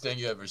craziest thing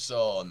you ever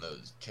saw on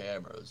those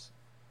cameras?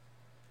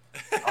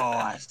 Oh,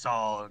 I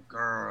saw a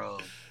girl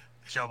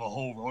shove a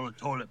whole roll of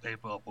toilet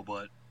paper up her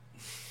butt.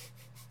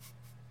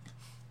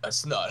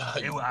 That's not how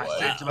you I play.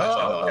 said to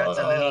myself, that's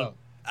a little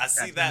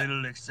a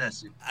little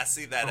excessive. I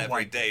see that For every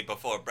white day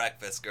before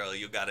breakfast, girl.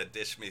 You gotta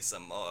dish me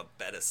some more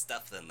better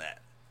stuff than that.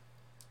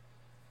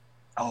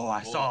 Oh,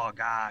 I saw a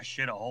guy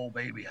shit a whole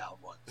baby out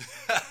once.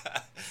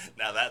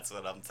 Now that's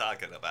what I'm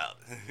talking about.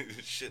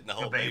 Shitting the The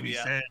whole baby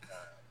out.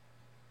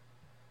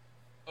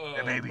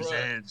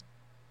 said,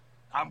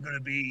 I'm going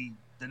to be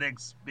the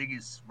next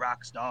biggest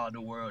rock star in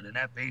the world. And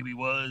that baby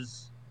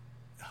was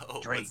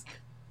Drake.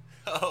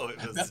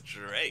 It was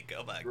Drake.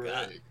 Oh my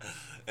Drake.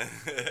 God.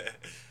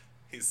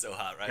 He's so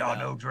hot right Y'all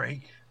now. know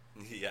Drake?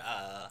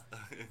 Yeah.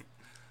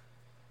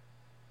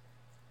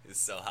 He's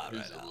so hot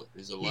right now.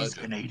 He's a He's legend.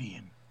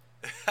 Canadian.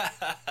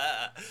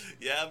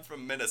 Yeah, I'm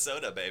from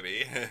Minnesota,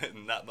 baby.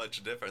 Not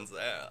much difference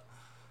there.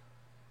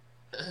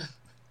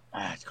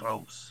 That's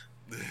close.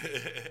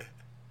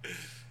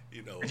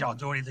 You know. Did y'all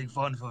do anything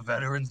fun for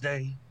Veterans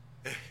Day?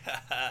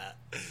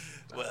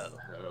 Well,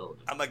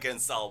 I'm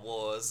against all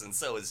wars, and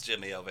so is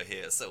Jimmy over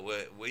here. So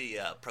we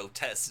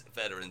protest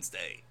Veterans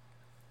Day.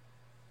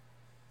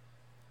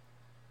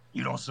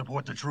 You don't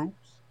support the troops?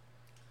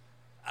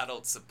 I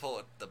don't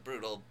support the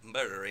brutal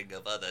murdering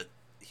of other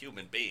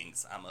human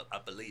beings. I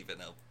believe in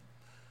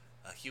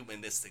a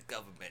humanistic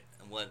government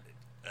and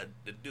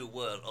a new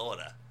world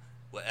order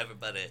where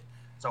everybody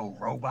So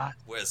robots?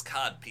 wears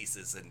cod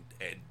pieces and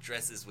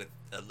dresses with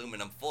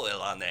aluminum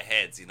foil on their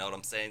heads. You know what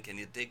I'm saying? Can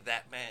you dig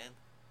that, man?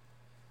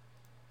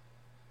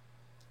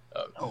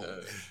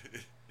 Okay.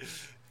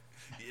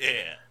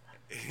 Yeah,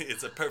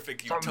 it's a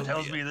perfect utopia. Something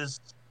tells me this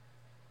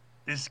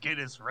skit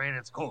has ran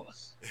its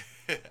course.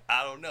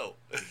 I don't know.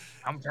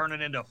 I'm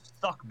turning into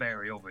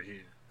Thuckberry over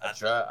here.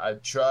 I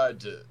tried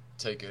to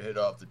take a hit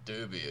off the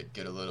doobie and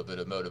get a little bit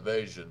of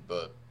motivation,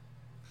 but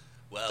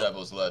Well,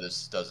 devil's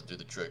lettuce doesn't do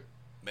the trick.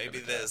 maybe every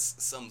time. there's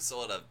some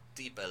sort of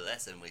deeper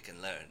lesson we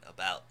can learn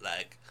about,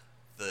 like,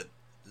 the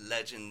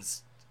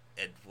legends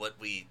and what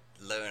we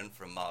learn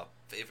from our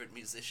favorite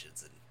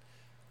musicians, and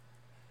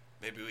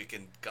maybe we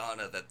can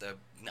garner that they're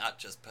not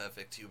just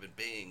perfect human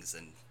beings,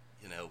 and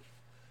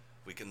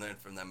we can learn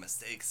from their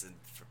mistakes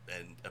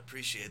and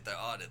appreciate their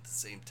art at the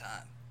same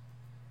time.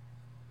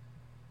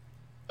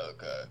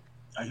 Okay.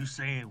 Are you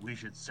saying we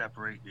should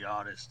separate the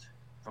artist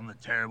from the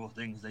terrible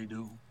things they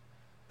do?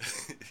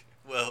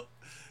 Well,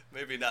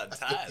 maybe not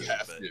entirely,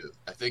 but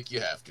I think you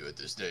have to at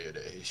this day and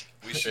age.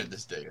 We should in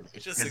this day and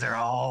age. just Because they're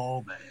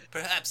all bad.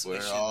 perhaps we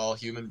We're should all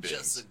human beings.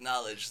 just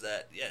acknowledge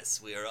that, yes,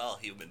 we are all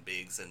human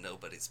beings and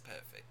nobody's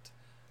perfect.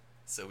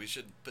 So we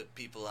shouldn't put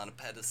people on a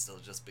pedestal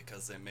just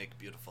because they make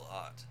beautiful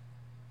art.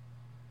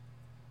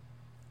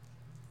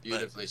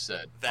 Beautifully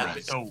said.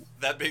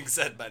 That being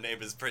said, my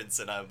name is Prince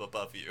and I'm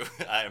above you.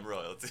 I am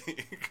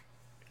royalty.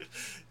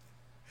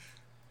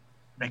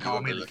 They call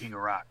me the King of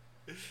Rock.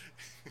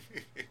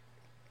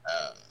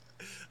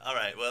 All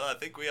right, well, I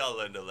think we all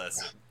learned a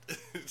lesson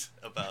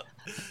about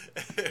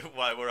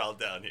why we're all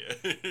down here.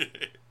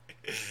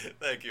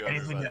 Thank you,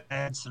 Anything everybody. to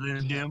add,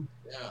 Slim Jim?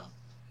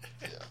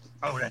 Yeah.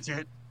 Oh, that's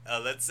it?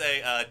 Let's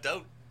say,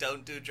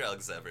 don't do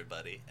drugs,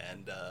 everybody.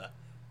 And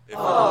if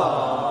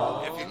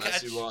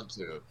Unless you want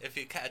to. if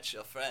you catch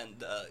your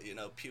friend,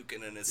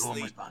 puking in his You're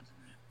sleep, responsible.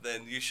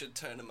 then you should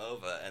turn him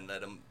over and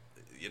let him,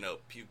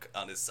 puke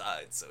on his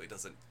side so he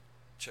doesn't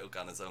choke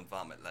on his own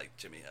vomit like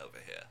Jimmy over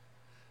here.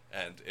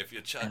 And if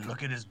you're Chuck, And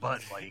look at his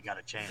butt while you got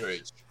a chance.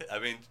 Great. I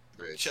mean,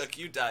 Great. Chuck,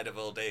 you died of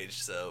old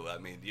age, so, I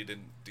mean, you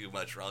didn't do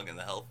much wrong in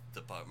the health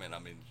department. I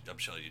mean, I'm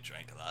sure you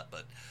drank a lot,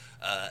 but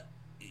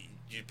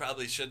you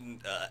probably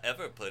shouldn't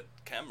ever put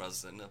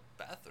cameras in a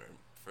bathroom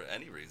for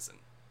any reason.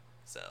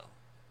 So,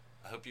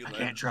 I hope you I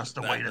learned can't trust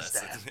the that waiter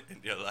lesson staff.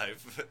 in your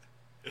life.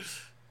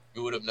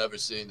 You would have never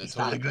seen the It's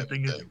not a toilet good paper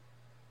thing to thing.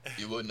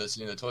 You wouldn't have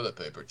seen the toilet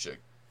paper chick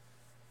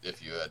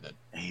if you hadn't.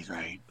 He's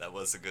right. That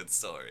was a good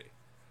story.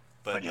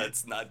 But But yeah,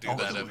 let's not do don't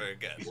that do ever it.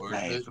 again. It's Worth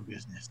bad it. for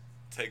business.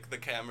 Take the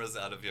cameras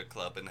out of your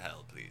club in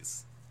hell,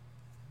 please.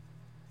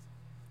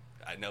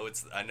 I know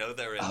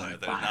they're in All there.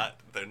 right,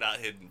 They're not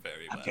hidden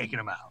very I'm well. taking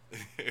him out.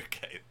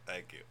 Okay,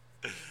 thank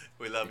you.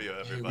 We love you, Did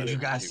everybody. you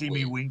guys see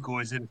me wink,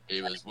 or is it?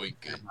 He was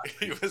winking.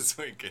 He was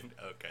winking.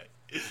 Okay.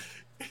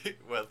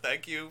 Well,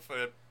 thank you,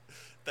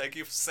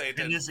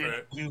 Satan, In this for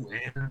interview,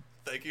 man.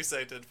 thank you,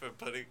 Satan, for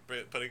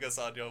putting us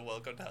on your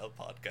Welcome to Hell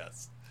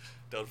podcast.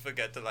 Don't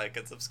forget to like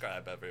and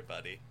subscribe,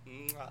 everybody.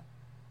 Mwah.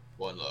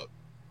 One love.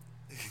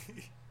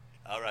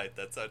 All right,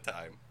 that's our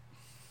time.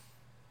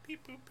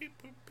 Beep, boop, beep,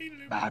 boop, beep,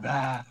 loop. Bye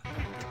bye.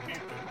 Beep,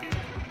 boop, beep,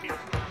 boop,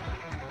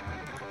 beep.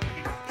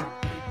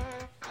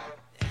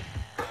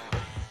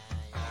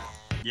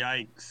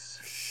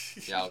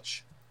 Yikes.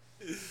 Ouch.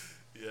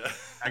 Yeah.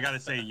 I gotta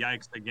say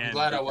yikes again. I'm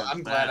glad I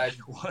because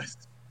that was.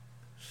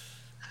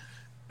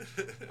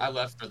 I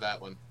left for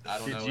that one. I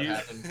don't Did know you? what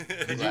happened.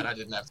 I'm Did glad you? I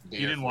didn't have to be You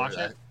here didn't for watch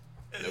that. it?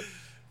 Nope.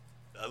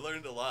 I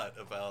learned a lot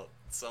about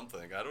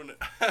something.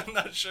 I'm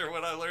not sure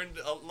what I learned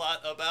a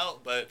lot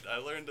about, but I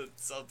learned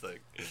something.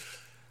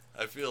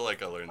 I feel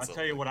like I learned I'll something.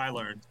 tell you what I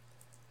learned.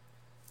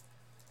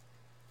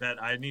 That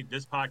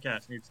this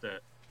podcast needs to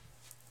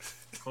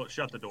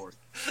shut the doors.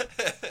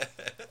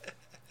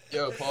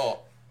 Yo,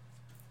 Paul.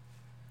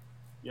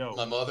 Yo.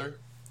 My mother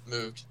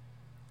moved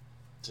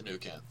to New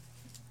Camp.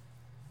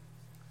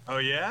 Oh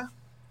yeah?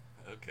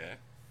 Okay.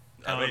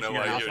 Oh, I don't wait, know you got a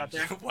why house you're out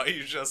there? why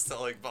you just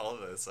telling Paul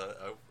this.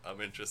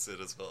 I'm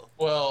interested as well.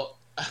 Well,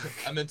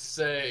 I meant to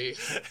say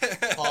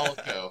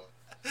Paulco.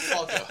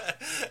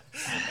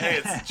 Hey,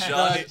 it's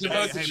Johnny. To Hey,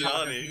 both it's of you.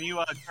 Johnny. Can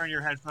you turn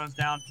your headphones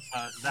down?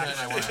 Zach and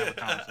I want to have a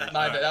conversation.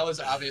 That was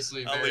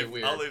obviously very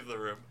weird. I'll leave the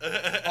room.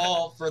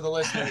 Paul, for the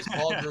listeners,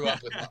 Paul grew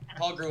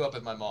up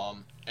with my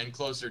mom and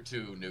closer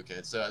to New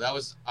Kid. So that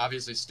was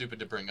obviously stupid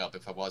to bring up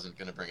if I wasn't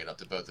going to bring it up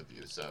to both of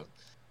you. So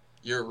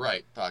you're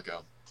right,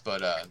 Paco.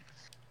 But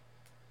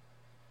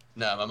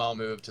no, my mom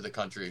moved to the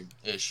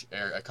country-ish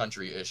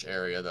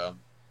area though,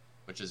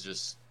 which is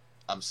just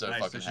I'm so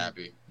Nice, fucking so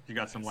happy. You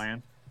got some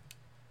land?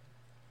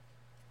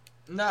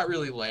 Not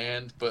really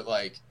land, but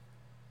like,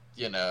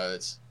 I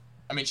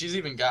mean, she's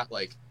even got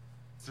like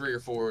 3 or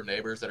 4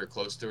 neighbors that are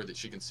close to her that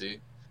she can see,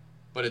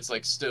 but it's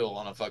like still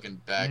on a fucking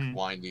back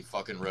windy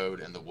fucking road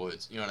in the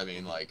woods. You know what I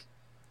mean? Like,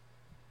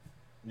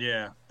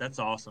 Yeah, that's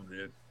awesome,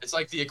 dude. it's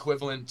like the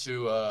equivalent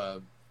to a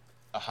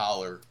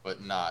holler,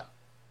 but not,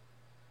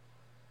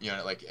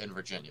 like in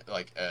Virginia,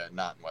 like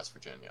not in West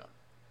Virginia.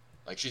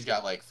 Like she's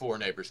got like 4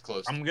 neighbors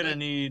close. I'm gonna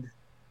need.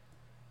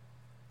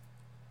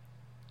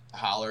 a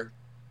holler.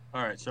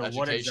 All right, so what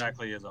Education.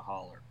 exactly is a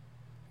holler?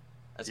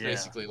 That's Yeah.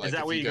 basically like. Is that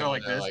if where you go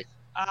like into, this?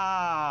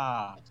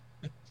 Ah.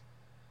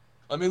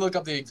 Let me look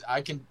up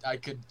I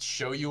could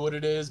show you what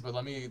it is, but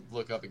let me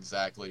look up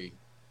exactly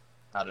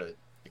how to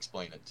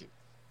explain it to you.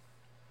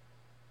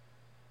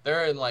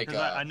 They're in like 'Cause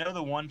I know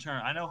the one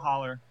term. I know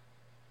holler.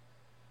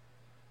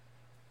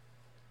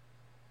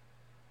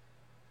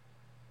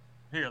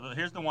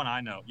 Here's the one I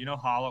know. You know,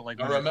 holler like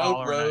A when you're remote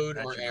hollering road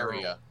at or your girl.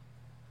 area.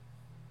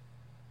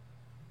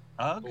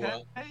 Okay.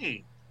 What?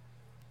 Hey,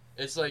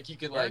 It's like you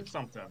could learn like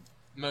something.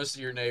 most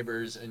of your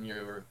neighbors and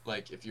your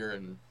like if you're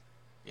in,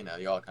 you know,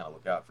 you all kind of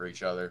look out for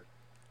each other.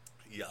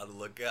 You gotta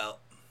look out.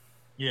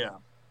 Yeah,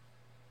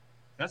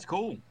 that's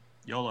cool.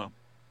 YOLO.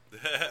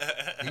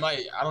 You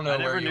might, I don't know I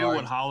where never you knew are.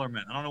 what holler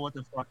meant. I don't know what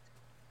the fuck.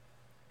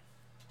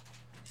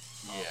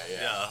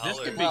 Yeah. This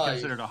holler. could be Probably-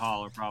 considered a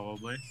holler,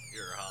 probably.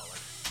 You're a holler.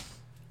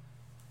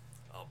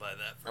 I'll buy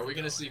that for Are we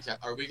gonna $1. see?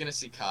 Are we gonna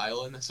see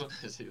Kyle in this one?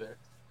 Is he there?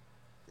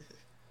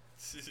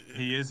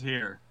 He is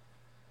here.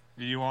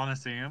 Do you want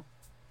to see him?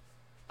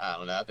 I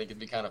don't know. I think it'd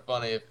be kind of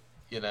funny if,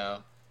 you know,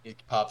 he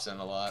pops in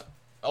a lot.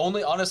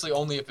 Honestly,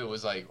 only if it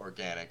was like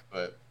organic.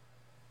 But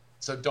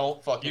so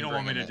don't fucking. You don't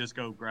bring want me him to in. just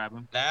go grab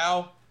him?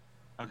 Now.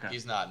 Okay.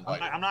 He's not I'm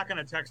invited. not, I'm not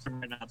gonna text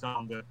him right now. Tell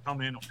him to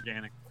come in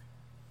organically.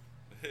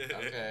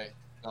 Okay.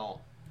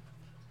 No.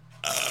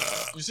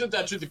 You sent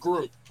that to the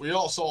group. We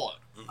all saw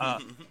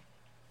it.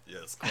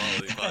 Yes,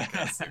 quality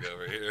podcasting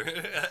over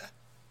here.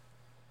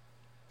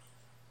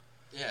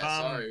 Yeah.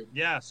 Sorry.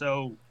 Yeah.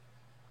 So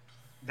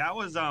that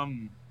was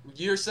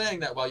You're saying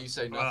that while you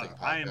say nothing,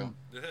 Paco. I am.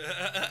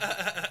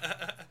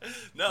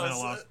 No, at a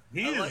loss.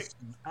 He is like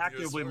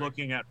actively smart.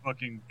 looking at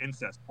fucking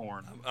incest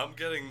porn. I'm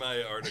getting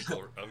my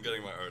article. I'm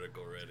getting my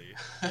article ready.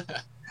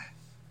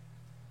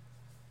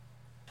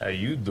 How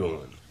you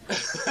doing?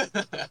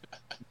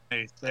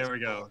 Hey, there we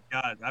go.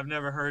 God, I've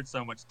never heard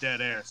so much dead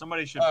air.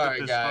 Somebody should All put right,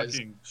 this guys.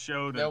 fucking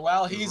show to Now,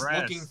 while he's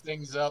rest. looking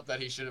things up that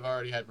he should have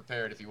already had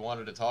prepared if he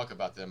wanted to talk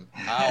about them,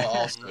 I'll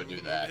also do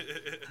that.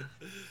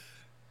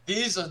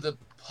 These are the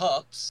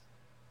pups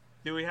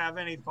Do we have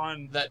any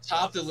fun? that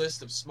top the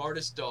list of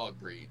smartest dog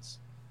breeds.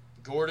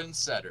 Gordon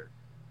Setter.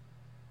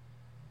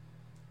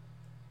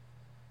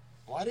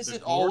 Why does The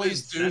it Gordon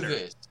always do Setter.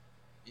 this?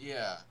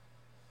 Yeah.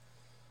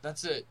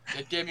 That's it.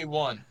 It gave me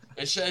one.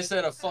 It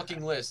said a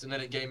fucking list, and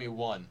then it gave me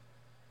one.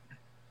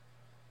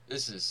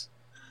 This is...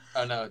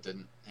 Oh, no, it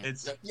didn't.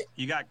 It's Yeah.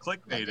 you got Oh my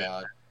clickbaited.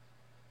 God.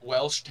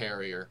 Welsh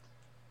Terrier.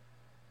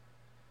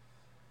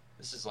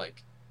 This is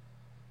like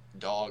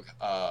dog,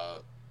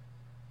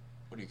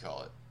 what do you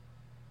call it?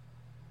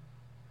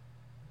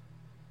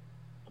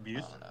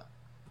 Abuse. I don't know.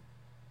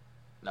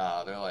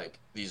 Nah, they're like,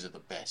 these are the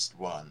best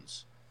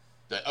ones.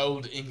 The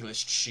old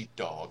English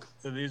sheepdog.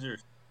 So these are.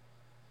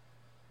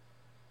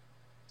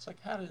 It's like,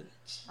 how did...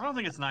 I don't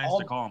think it's nice All-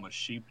 to call him a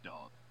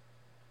sheepdog.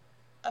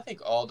 I think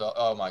all dog...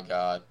 Oh my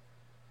God.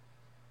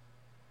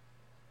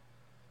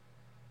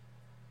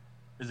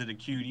 Is it a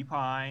cutie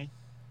pie?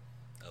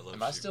 I love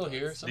Am I still sheepdogs.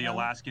 here? The Somehow?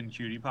 Alaskan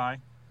cutie pie?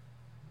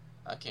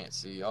 I can't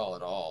see y'all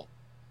at all.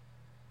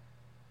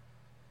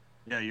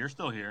 Yeah, you're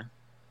still here.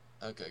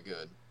 Okay,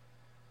 good.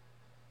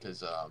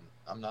 Because,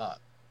 I'm not.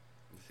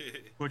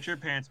 Put your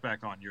pants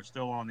back on. You're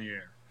still on the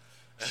air.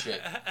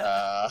 Shit.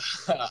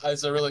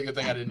 It's a really good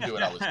thing I didn't do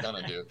what I was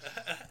gonna do.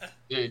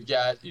 Dude,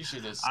 God, you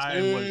should have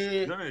I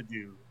was gonna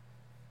do.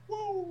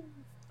 Woo!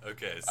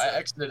 Okay, so I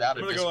exited out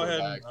of I'm gonna go Discord ahead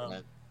by and,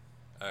 accident.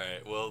 all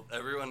right. Well,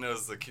 everyone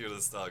knows the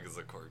cutest dog is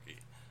a corgi.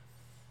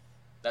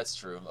 That's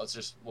true. Let's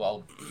just,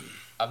 well,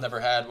 I've never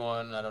had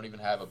one. I don't even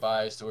have a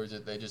bias towards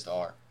it. They just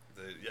are.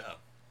 Yeah,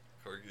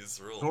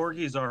 corgis rule.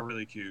 Corgis are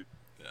really cute.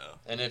 Yeah.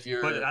 And if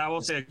you're... But I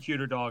will say a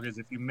cuter dog is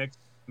if you mix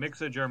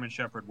a German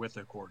Shepherd with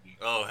a Corgi.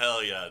 Oh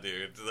hell yeah,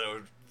 dude!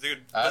 Dude,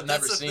 I've but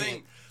never that's the seen thing.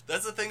 it.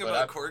 That's the thing But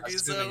about I'm corgis,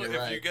 assuming though.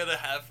 you're If you right. get a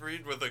half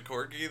breed with a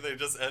corgi, they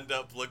just end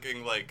up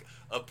looking like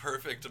a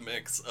perfect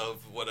mix of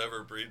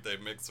whatever breed they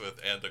mix with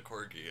and a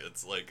corgi.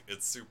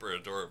 It's super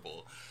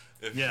adorable.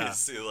 If Yeah. you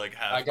see like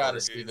half, I gotta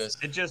corgis. see this.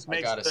 It just I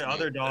makes gotta the see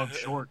other it. dog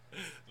short.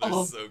 They're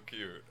Oh. so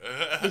cute.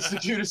 It's the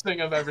cutest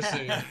thing I've ever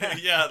seen.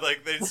 Yeah,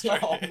 like they.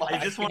 Oh my I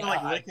just want to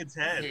like God. lick its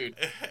head. Dude,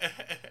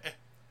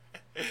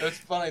 it's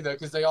funny though,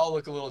 because they all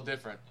look a little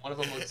different. One of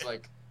them looks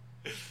like...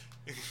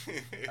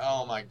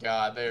 Oh my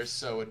God, they're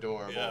so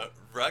adorable. Yeah,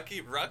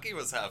 Rocky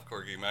was half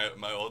corgi.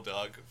 My old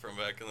dog from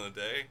back in the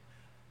day.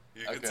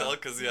 You could Okay. tell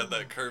because he had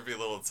that curvy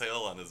little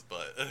tail on his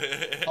butt.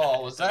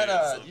 Oh, was that,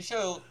 Yeah, you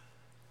show...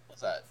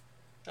 What's that?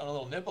 Showing a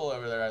little nipple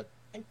over there. I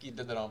think you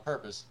did that on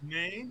purpose.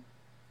 Me?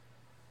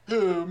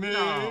 Who, me?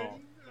 No.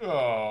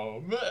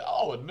 Oh, man,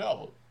 I would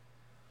never.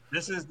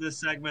 This is the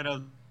segment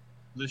of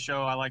the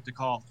show I like to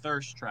call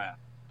Thirst Trap.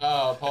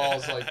 Oh,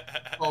 Paul's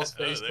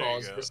face there you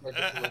pause go. for a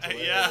second. Looked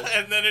Yeah, hilarious.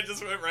 and then it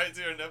just went right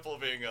to your nipple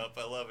being up.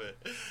 I love it.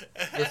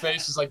 Your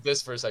face is like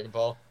this for a second,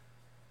 Paul.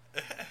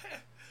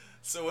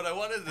 So what I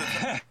wanted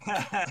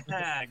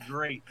to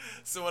Great.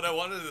 That's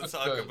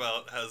talk good.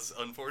 about has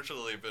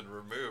unfortunately been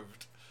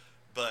removed,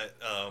 but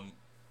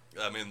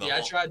I mean the Yeah, I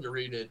whole, tried to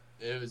read it.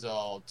 It was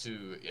all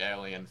too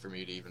alien for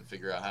me to even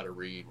figure out how to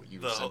read what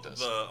you sent us.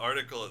 the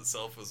article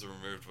itself was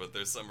removed, but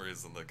there's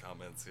summaries in the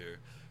comments here.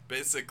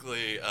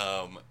 Basically,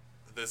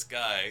 this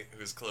guy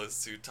who's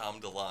close to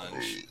Tom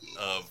DeLonge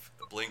of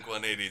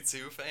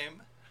Blink-182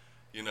 fame,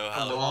 you know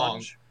how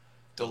DeLonge.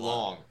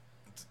 DeLonge.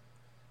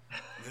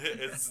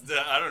 it's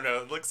I don't know.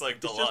 It looks like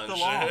It's just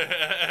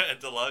DeLonge.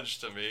 DeLonge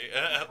to me,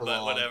 but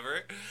DeLonge.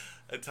 whatever.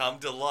 Tom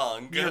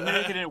DeLonge. You're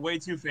making it way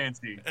too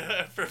fancy.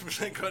 From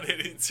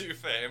Blink-182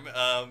 fame.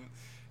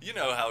 You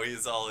know how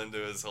he's all into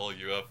his whole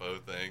UFO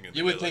thing. And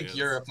You would aliens. think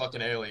you're a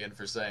fucking alien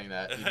for saying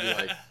that. You'd be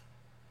like,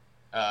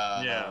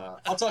 Yeah.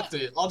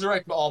 I'll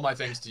direct all my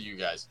things to you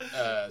guys.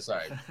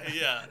 Sorry.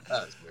 Yeah.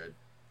 That was weird.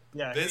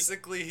 Yeah.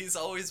 Basically, he's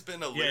always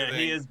been alluding. Yeah,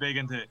 he is big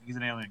into. He's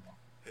an alien.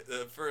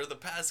 For the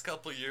past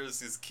couple years,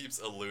 he keeps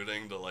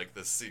alluding to like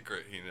the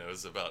secret he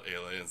knows about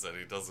aliens that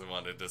he doesn't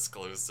want to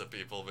disclose to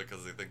people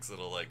because he thinks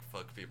it'll like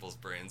fuck people's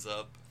brains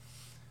up.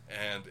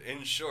 And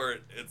in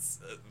short, it's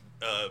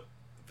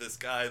this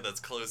guy that's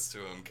close to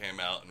him came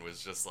out and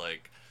was just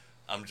like,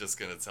 "I'm just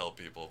gonna tell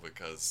people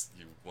because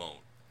you won't."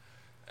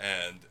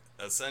 And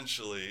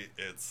essentially,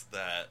 it's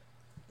that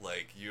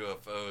like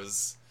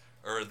UFOs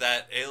or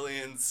that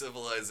alien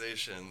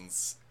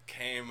civilizations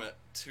came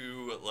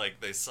to, like,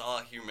 they saw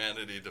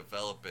humanity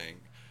developing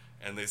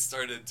and they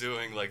started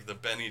doing like the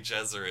Bene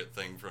Gesserit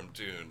thing from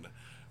Dune,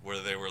 where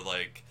they were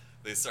like,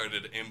 they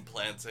started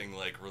implanting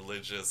like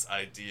religious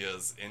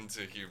ideas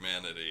into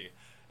humanity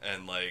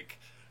and like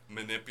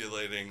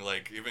manipulating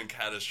like even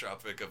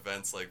catastrophic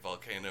events like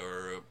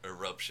volcano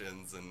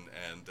eruptions and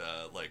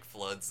like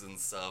floods and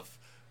stuff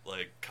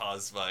like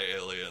caused by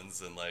aliens,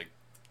 and like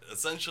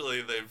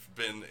essentially they've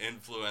been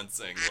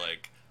influencing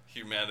like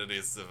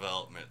humanity's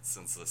development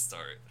since the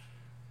start.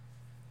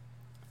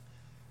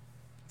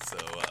 So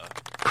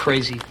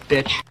crazy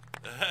bitch.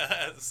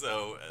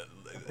 so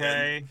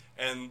Okay.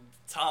 and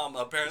Tom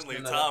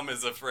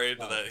is afraid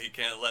that he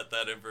can't let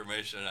that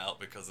information out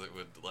because it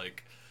would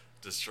like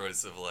destroy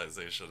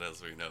civilization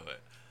as we know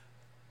it.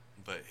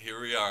 But here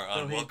we are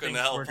on So he Welcome to thinks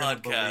Hell we're gonna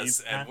podcast,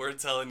 believe and that? we're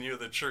telling you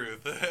the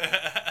truth.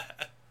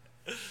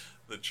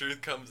 The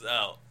truth comes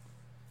out.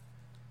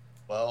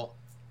 Well,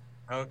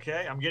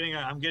 Okay, I'm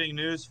getting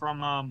news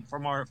from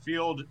our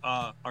field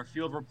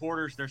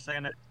reporters. They're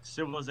saying that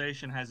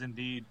civilization has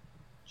indeed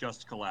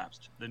just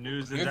collapsed. The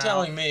news is you're out.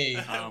 telling me.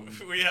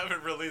 We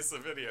haven't released the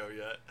video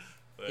yet.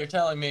 But You're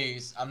telling me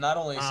I'm not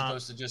only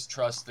supposed to just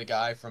trust the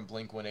guy from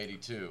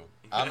Blink-182,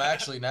 I'm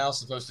actually now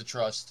supposed to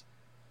trust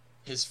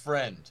his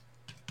friend.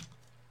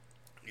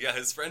 yeah,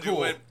 his friend Cool.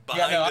 who went Yeah,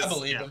 behind no, I his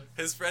believe him.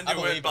 his friend I who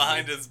went believe him,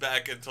 behind dude. his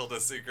back and told a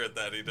secret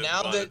that he didn't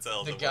Now want to that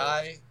tell the the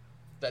guy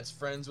that's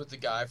friends with the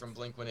guy from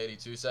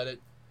Blink-182 said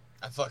it,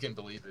 I fucking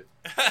believe it.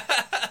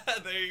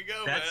 world. There you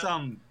go, That's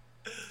man.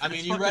 I mean,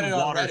 that's you read fucking it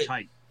on Reddit.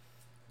 watertight.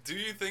 Do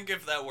you think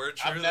if that were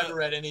true, I've never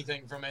read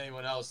anything from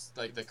anyone else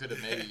like that could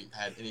have maybe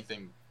had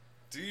anything.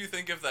 do you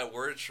think if that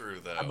were true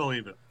though, I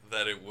believe it.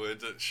 that it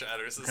would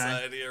shatter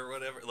society or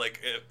whatever? Like,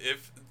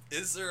 if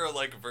is there a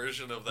like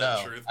version of that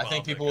No, truth? I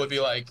think bomb people that would be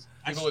goes- like,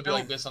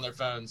 still- this on their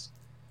phones.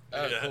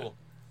 Oh, Yeah. cool.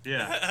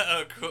 Yeah.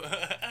 Oh, cool.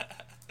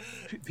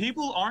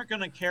 People aren't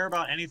gonna care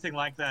about anything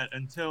like that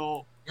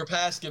until You're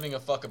past giving a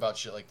fuck about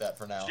shit like that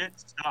for now. shit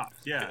stops.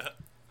 Yeah.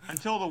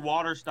 Until the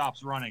water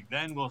stops running,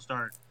 then we'll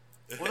start.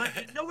 Well,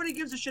 nobody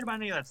gives a shit about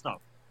any of that stuff.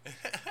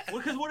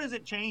 Because what does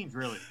it change,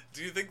 really?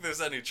 Do you think there's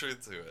any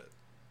truth to it?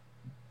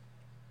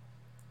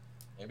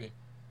 Maybe.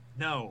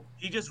 No.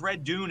 He just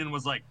read Dune and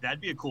was like,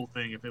 that'd be a cool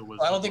thing if it was.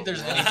 I don't think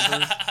there's any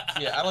truth.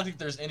 Yeah, I don't think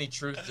there's any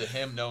truth to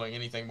him knowing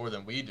anything more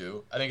than we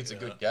do. I think it's a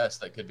good guess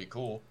that could be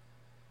cool.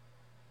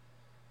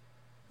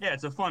 Yeah,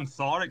 it's a fun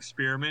thought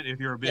experiment if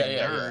you're a big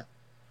Yeah. nerd.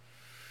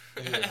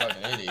 Maybe you're a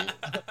fucking idiot.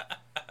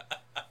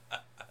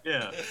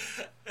 Yeah.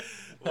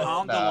 Well,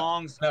 Tom no.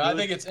 DeLonge's No, I good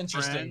think it's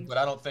interesting, friend. but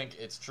I don't think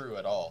it's true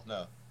at all.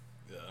 No.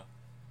 yeah.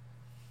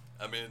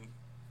 I mean,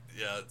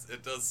 yeah,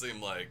 it does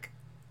seem like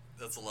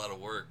that's a lot of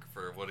work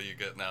for what are you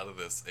getting out of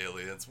this,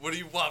 aliens? What do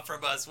you want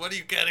from us? What are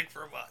you getting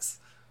from us?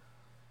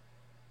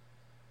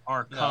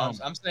 Our No, cum.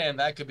 I'm saying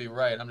that could be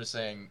right. I'm just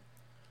saying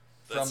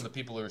That's- from the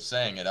people who are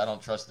saying it, I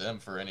don't trust them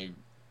for any.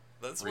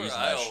 That's where reason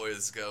I I sh-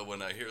 always go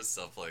when I hear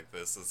stuff like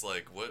this. It's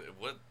like,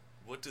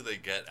 what do they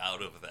get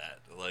out of that?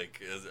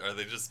 Like, are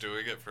they just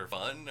doing it for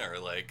fun, or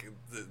like,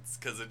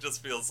 because it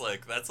just feels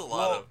like that's a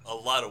lot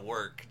of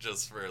work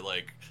just for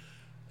like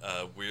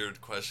a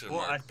weird question Well,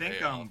 mark. I think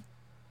payoff.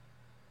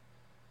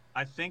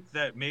 I think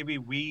that maybe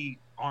we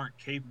aren't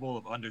capable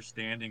of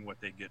understanding what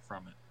they get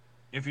from it.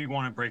 If you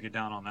want to break it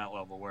down on that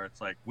level, where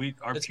it's like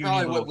our It's puny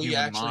probably little what we human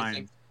actually mind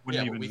think-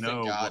 wouldn't what we even think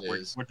know God what,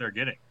 is. what they're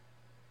getting.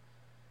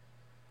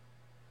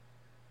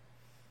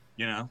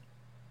 You know?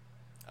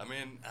 I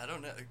mean, I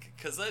don't know,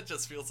 because that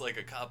just feels like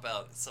a cop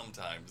out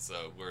sometimes.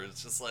 So where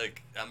it's just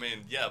like, I mean,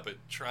 yeah, but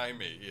try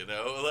me, you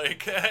know,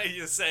 like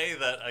you say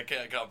that I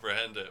can't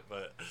comprehend it,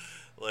 but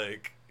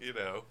like, you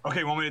know,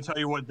 Okay, want me to tell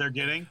you what they're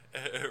getting?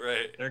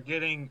 right? They're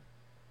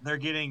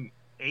getting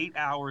 8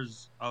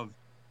 hours of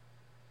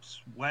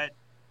sweat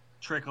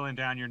trickling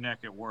down your neck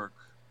at work.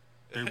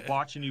 They're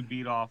watching you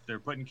beat off. They're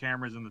putting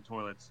cameras in the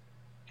toilets,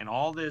 and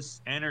all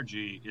this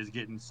energy is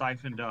getting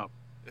siphoned up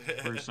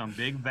through some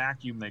big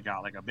vacuum they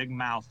got, like a big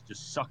mouth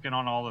just sucking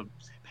on all the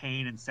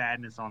pain and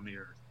sadness on the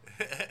earth,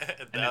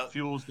 and now, it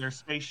fuels their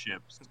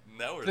spaceships.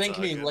 now we're Think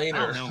me talking. I later.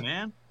 don't know,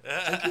 man.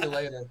 Think me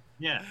later.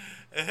 Yeah.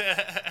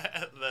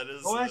 That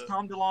is. Go ask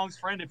Tom DeLonge's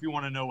friend if you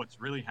want to know what's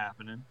really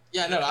happening.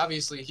 Yeah, no,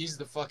 obviously he's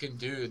the fucking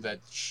dude that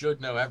should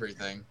know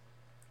everything.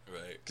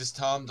 Right. Because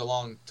Tom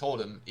DeLonge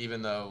told him,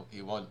 even though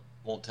he won't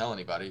tell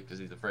anybody because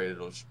he's afraid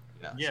it'll,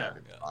 Yeah.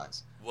 shatter his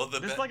minds. Well,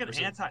 This is like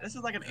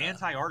an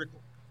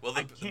anti-article. Well,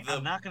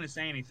 I'm not going to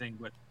say anything,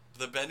 but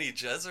the Bene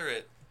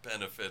Gesserit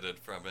benefited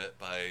from it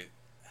by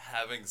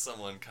having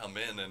someone come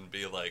in and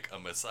be like a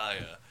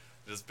messiah,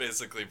 just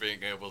basically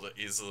being able to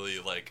easily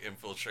like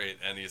infiltrate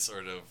any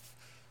sort of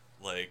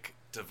like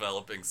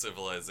developing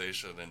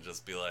civilization and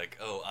just be like,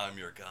 oh, I'm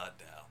your god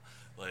now.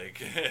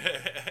 Like,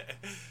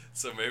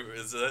 so maybe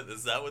is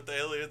that what the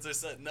aliens are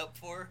setting up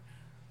for?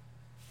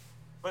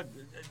 But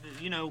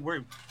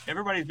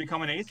everybody's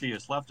becoming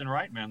atheists left and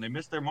right, man. They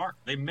missed their mark.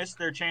 They missed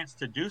their chance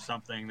to do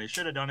something. They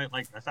should have done it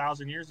like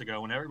 1,000 years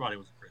ago when everybody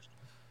was a Christian.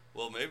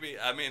 Well, maybe.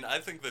 I mean, I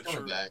think the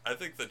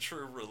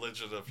true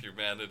religion of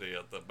humanity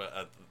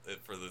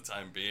for the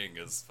time being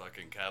is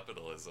fucking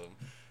capitalism.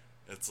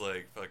 It's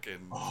like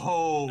fucking.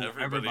 Oh,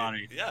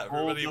 everybody! Yeah,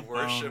 everybody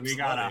worships we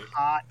got money. A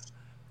hot.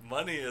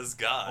 Money is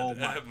God. Oh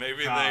my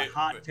maybe God, they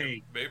hot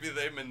take. Maybe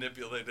they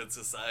manipulated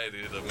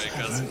society to make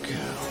us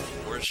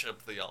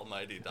worship the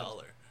almighty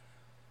dollar.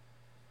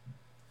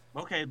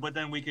 Okay, but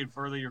then we could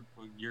further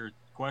your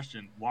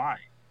question. Why?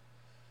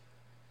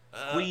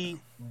 Cui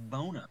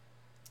bono.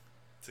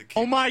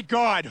 Oh my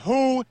God!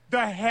 Who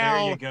the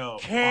hell there you go.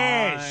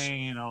 cares?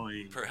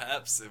 Finally.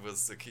 Perhaps it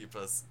was to keep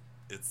us.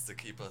 It's to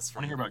keep us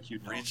from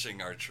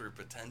reaching our true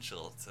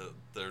potential.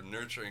 They're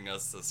nurturing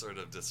us to sort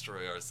of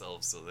destroy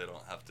ourselves, so they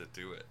don't have to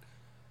do it.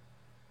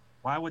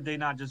 Why would they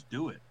not just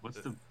do it?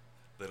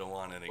 They don't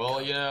want any. Well,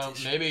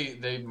 maybe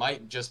they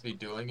might just be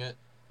doing it,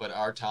 but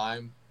our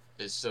time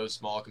is so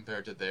small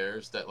compared to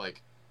theirs that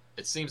like,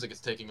 it seems like it's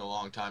taking a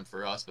long time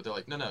for us. But they're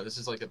like, no, this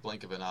is like a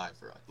blink of an eye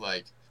for us.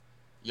 Like,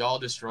 y'all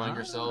destroying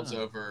yourselves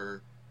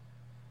over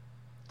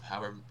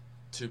however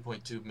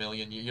 2.2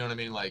 million, you know what I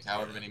mean? Like,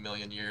 however many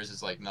million years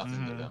is like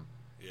nothing to them.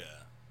 Yeah.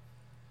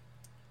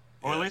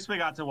 Or at least we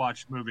got to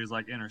watch movies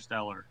like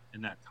Interstellar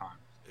in that time.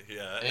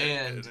 Yeah,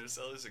 and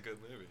Interstellar's a good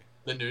movie.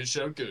 The new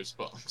show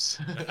Goosebumps.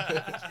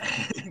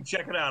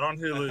 Check it out on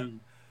Hulu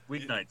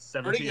weeknights,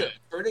 7 p.m.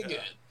 Pretty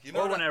good.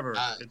 Or whenever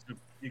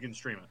you can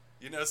stream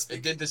it.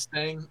 It did this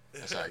thing.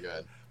 Oh, sorry, go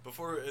ahead.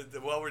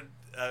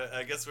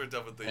 I guess we're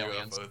done with the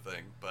UFO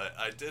thing, but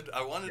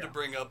I wanted to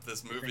bring up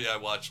this movie I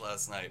watched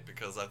last night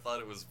because I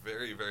thought it was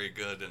very, very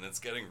good, and it's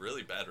getting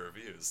really bad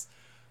reviews.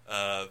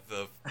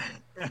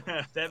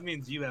 That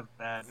means you have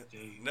bad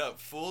days. No,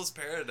 Fool's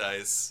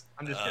Paradise.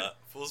 I'm just kidding.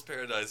 Fool's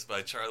Paradise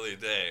by Charlie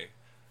Day,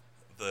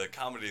 the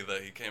comedy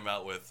that he came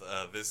out with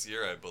this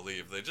year, I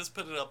believe. They just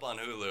put it up on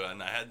Hulu,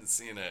 and I hadn't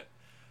seen it.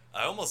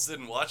 I almost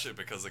didn't watch it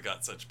because it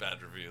got such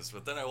bad reviews,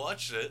 but then I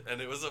watched it,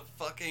 and it was a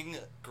fucking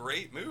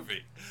great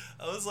movie.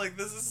 I was like,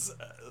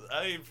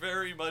 I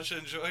very much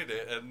enjoyed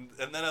it, and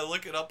then I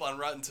look it up on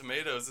Rotten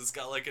Tomatoes, it's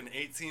got like an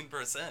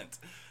 18%.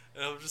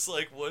 And I'm just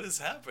like, what is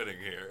happening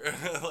here?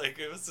 Like,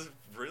 it was a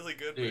really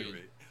good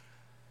movie.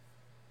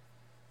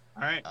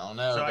 All right. I don't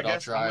know, so but I'll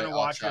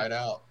try it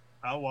out.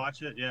 I'll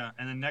watch it, yeah.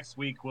 And then next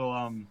week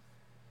we'll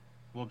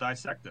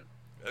dissect it.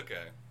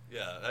 Okay.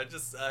 Yeah,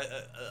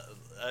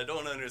 I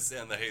don't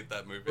understand the hate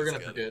that movie's We're gonna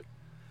getting.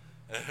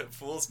 Forget.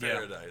 Fool's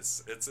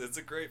Paradise. Yeah. It's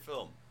a great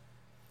film.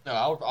 No,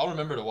 I'll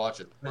remember to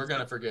watch it. We're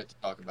gonna forget to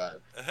talk about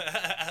it.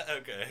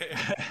 Okay.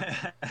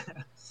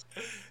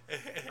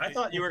 I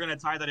thought you were gonna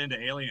tie that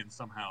into Aliens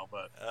somehow,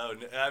 but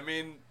I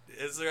mean,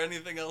 is there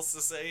anything else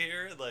to say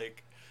here?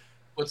 Like,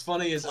 what's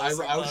funny is I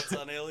thoughts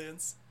on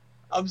Aliens.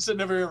 I'm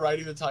sitting over here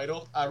writing the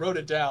title. I wrote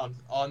it down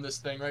on this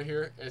thing right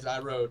here. I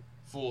wrote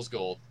Fool's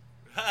Gold.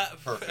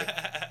 Perfect.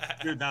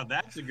 Dude, now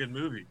that's a good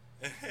movie.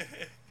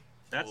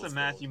 That's Fool's a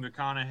Matthew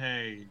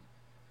McConaughey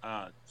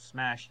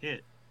smash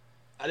hit.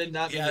 I did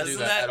not mean to do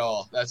that at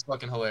all. That's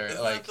fucking hilarious.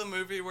 Isn't that the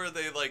movie where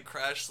they like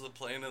crash the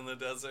plane in the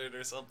desert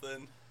or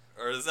something?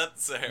 Or is that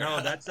Sahara? No,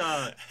 that's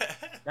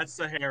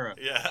Sahara.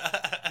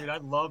 Yeah. Dude, I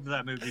loved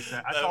that movie.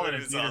 I saw it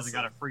in theaters and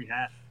got a free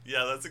hat.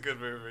 Yeah, that's a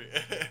good movie.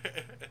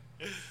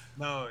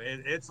 No,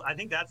 it's. I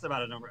think that's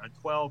about a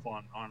 12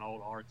 on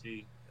old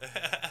RT.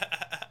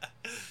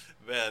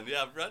 Man,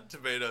 yeah, Rotten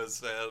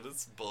Tomatoes, man,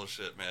 it's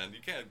bullshit, man. You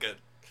can't get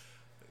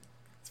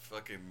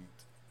fucking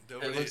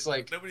nobody. It looks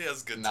like nobody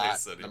has good not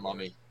taste anymore. The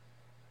Mummy.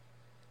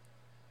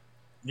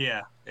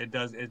 Yeah, it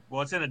does.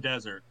 It's in a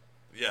desert.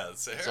 Yeah,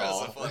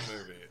 Sahara's a fun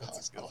movie.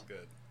 It's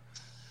good.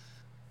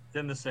 It's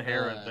in the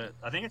Sahara.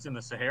 I think it's in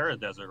the Sahara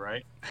Desert,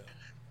 right? Yeah.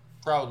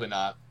 Probably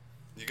not.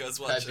 You guys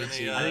watch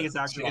any? I think it's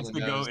actually it's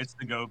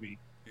the Gobi.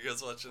 You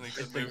guys watch any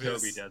good it's movies? The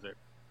Gobi Desert.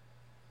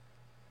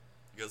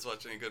 You guys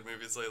watch any good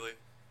movies lately?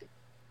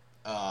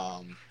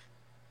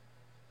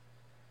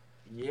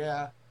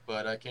 Yeah,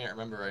 but I can't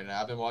remember right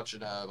now. I've been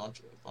watching a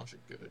bunch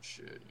of good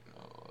shit, you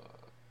know.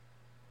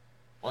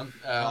 On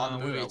the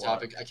movie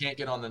topic, I can't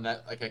get on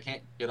I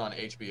can't get on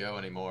HBO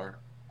anymore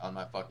on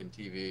my fucking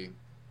TV.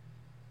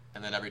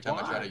 And then every time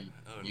I try to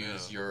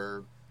use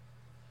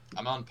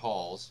I'm on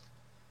Paul's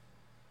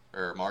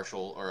or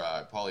Marshall or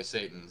Paulie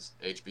Satan's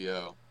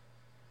HBO.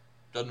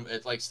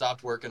 It like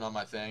stopped working on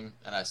my thing,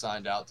 and I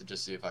signed out to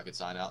just see if I could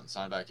sign out and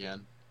sign back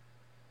in.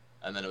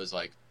 And then it was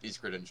like, these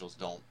credentials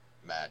don't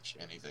match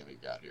anything we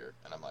got here.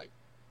 And I'm like,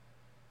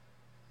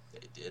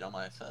 they did on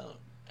my phone,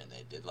 and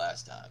they did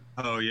last time.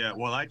 Oh yeah,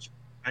 well I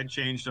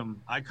changed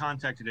them. I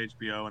contacted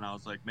HBO and I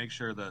was like, make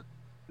sure that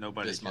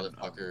nobody. This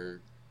motherfucker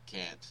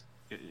can't.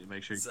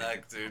 Make sure.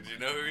 Zach, dude, you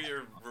know who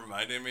you're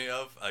reminding me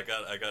of? I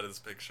got his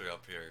picture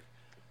up here.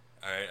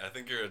 All right, I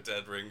think you're a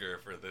dead ringer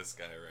for this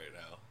guy right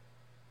now.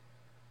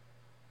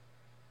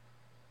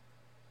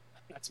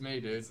 That's me,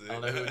 dude. I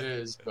don't know who it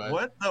is, but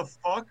What the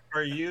fuck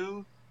are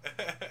you?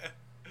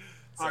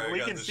 Sorry, we I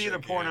got can the see the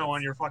shaky porno hands.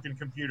 on your fucking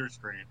computer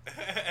screen.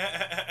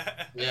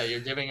 yeah, you're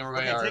giving away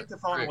Okay, our take the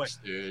phone tricks,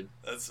 dude.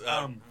 That's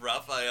I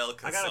Raphael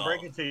Casal. gotta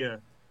break it to you.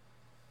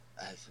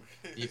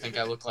 You think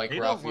I look like They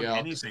don't look Raphael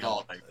anything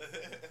Casal? like.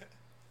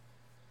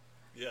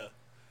 Yeah,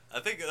 I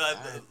think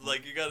that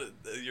like you got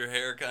your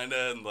hair kind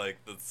of and like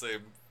the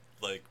same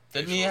like.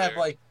 Didn't facial he have hair.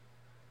 like?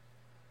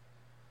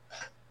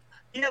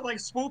 He had like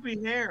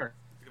swoopy hair.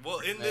 Well,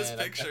 in this Man,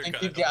 picture, I think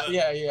kind you've got of,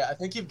 yeah. I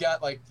think you've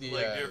got like the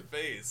like your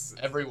face.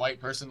 every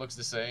white person looks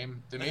the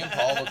same. Do me and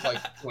Paul look like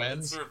It's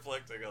twins?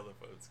 reflecting on the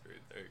phone screen.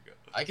 There you go.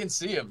 I can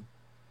see him.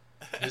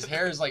 His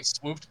hair is like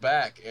swooped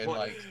back and Well,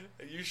 like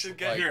You should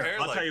get like- your Here,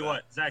 hair I'll like tell you that.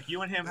 what, Zach.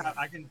 You and him have.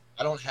 I can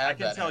I have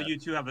that tell hair. you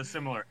two have a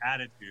similar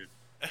attitude.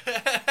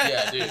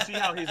 Yeah, dude. You see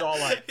how he's all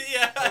like.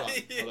 Yeah, Hold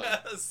yeah,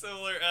 on.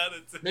 similar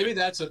attitude. Maybe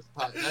that's what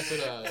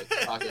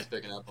Paco's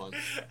picking up on.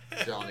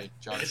 Johnny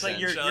It's like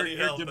Sins. your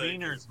Helping.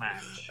 demeanors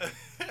match.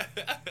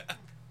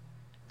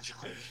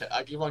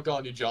 I keep on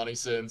calling you Johnny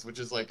Sins, which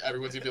is like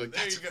everyone's gonna be like,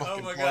 There that's you a go. Oh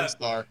fucking my porn God.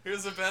 star.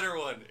 Here's a better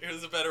one.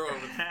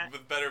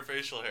 With better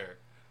facial hair.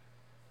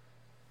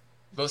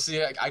 But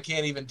see, I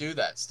can't even do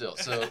that still.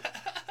 So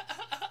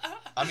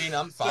I mean,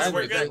 I'm Just fine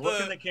with forget it.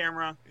 Look in the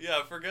camera.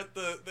 Yeah, forget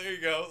the. There you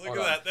go. Look Hold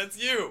at on. that. That's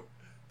you.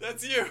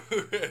 That's you.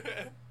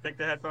 Take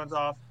the headphones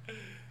off.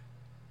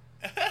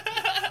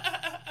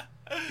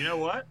 You know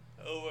what?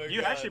 Oh my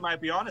You God. actually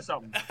might be onto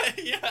something.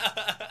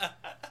 Yeah.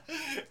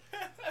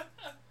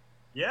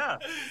 Yeah.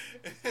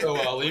 So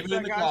leave What's it in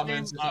that the guy's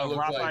comments name? if you look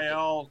like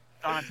Raphael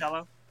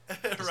Donatello.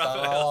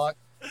 Raphael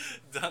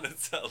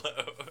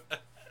Donatello.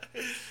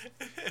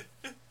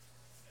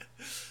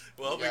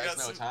 Well, you we guys got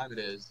know some what time it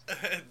is.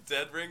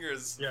 dead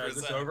ringers. Yeah, for is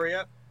this Zach. over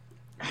yet?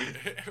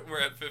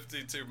 We're at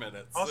 52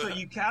 minutes. Also,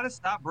 you gotta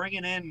stop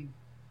bringing in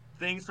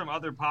things from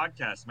other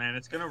podcasts, man.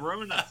 It's gonna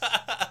ruin us.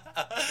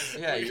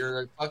 Yeah,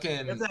 you're a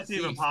fucking If that's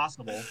even thief.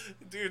 possible.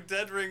 Dude,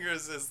 Dead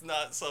Ringers is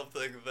not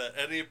something that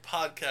any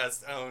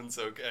podcast owns,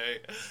 okay?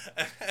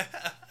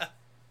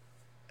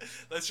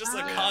 That's just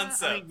a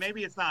concept. I mean,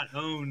 maybe it's not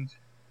owned.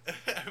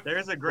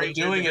 There's a great.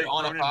 doing there's it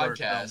on a Cronenberg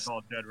film podcast.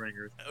 called Dead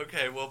Ringers.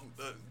 Okay, well,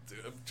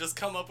 just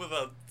come up with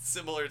a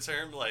similar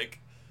term like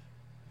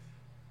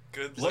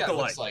good This guy Look-alike.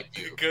 looks like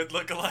you. Good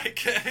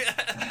look-alike.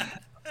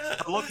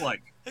 Look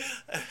like.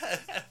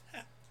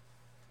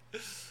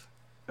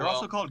 They're Well-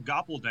 also called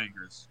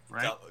Goppeldangers,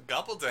 right?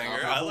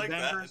 Doppelganger, I like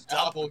that.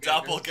 Doppelgangers?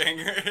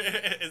 Doppelganger.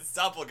 It's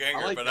doppelganger,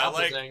 I like but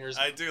doppelgangers.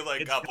 I do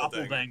like It's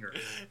doppelganger. Doppelganger.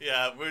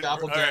 Yeah, we're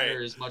Doppelganger all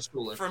right. is much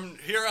cooler. From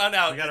here on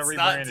out, We gotta it's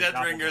not rebrand it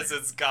Dead Ringers, Doppelganger.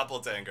 it's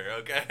Doppelganger,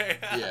 okay?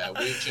 Yeah,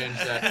 we've changed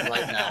that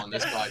right now on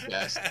this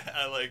podcast.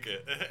 I like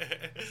it.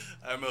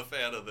 I'm a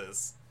fan of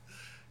this.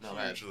 No,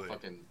 man, Hugely.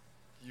 fucking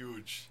All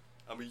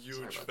I'm a huge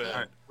Sorry about fan. that. All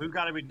right, we've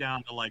got to be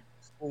down to like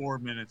 4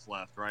 minutes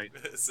left, right?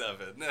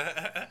 7.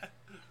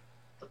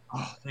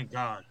 Oh, thank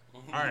God.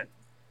 All right.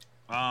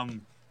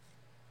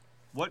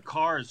 What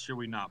cars should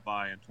we not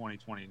buy in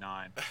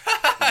 2029?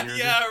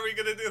 Yeah, are we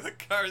gonna do the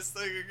cars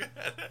thing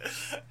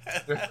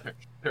again?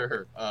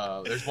 sure.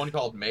 There's one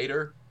called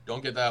Mater.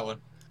 Don't get that one.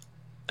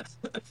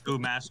 Ooh,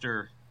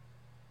 Master.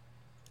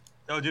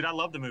 Oh, dude, I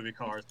love the movie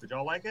Cars. Did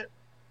y'all like it?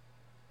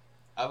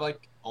 I've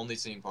like only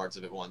seen parts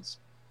of it once,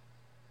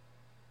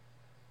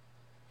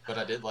 but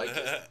I did like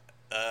it.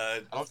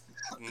 I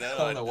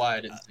don't know why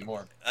I didn't see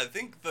more. I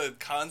think the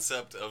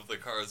concept of the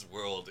Cars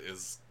world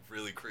is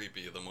really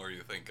creepy the more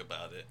you think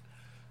about it.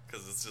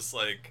 Because it's just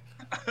like...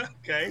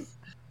 Okay.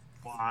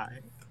 Why?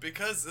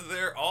 Because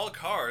they're all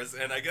cars,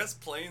 and I guess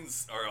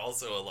planes are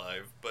also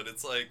alive, but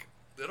it's like,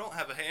 they don't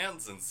have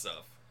hands and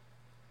stuff.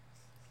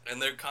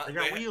 And they're... They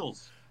got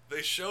wheels.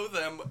 They show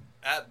them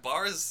at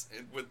bars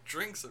with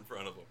drinks in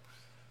front of them.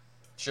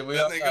 Should we?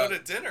 And they go to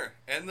dinner,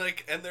 and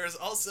there's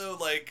also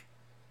like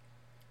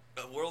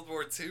World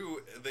War II.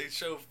 They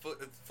show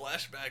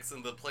flashbacks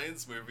in the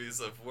planes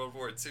movies of World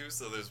War II,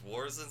 so there's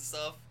wars and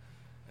stuff,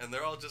 and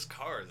they're all just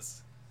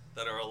cars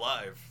that are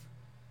alive,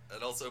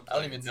 and also planes. I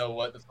don't even know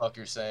what the fuck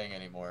you're saying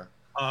anymore.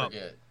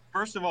 Forget.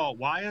 First of all,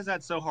 why is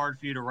that so hard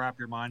for you to wrap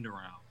your mind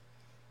around?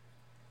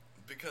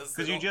 Because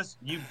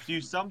you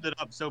summed it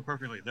up so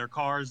perfectly. They're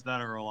cars that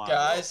are alive.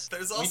 Guys,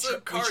 there's we also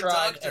car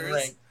tried and doctors,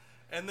 ranked.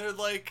 and they're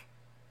like,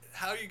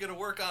 how are you gonna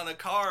work on a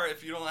car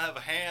if you don't have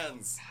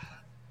hands?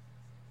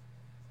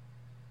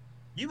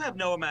 You have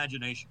no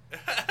imagination.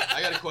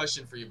 I got a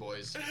question for you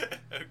boys.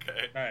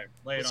 Okay. All right,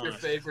 lay it What's on your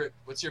us. favorite?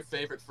 What's your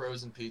favorite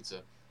frozen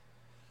pizza?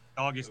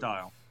 Doggy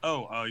style.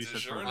 Oh, you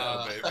said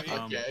DiGiorno, frozen.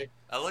 baby. Okay.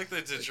 I like the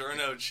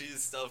DiGiorno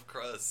cheese stuffed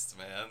crust,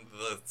 man.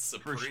 The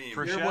supreme.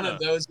 You're one of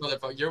those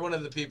motherfuckers. You're one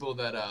of the people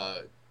that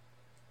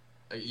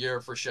You're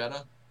a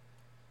Freshetta?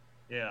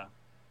 Yeah.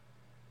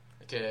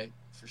 Okay,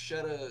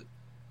 Freshetta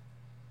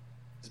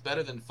is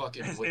better than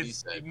fucking what you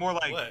It's said. more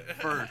like What?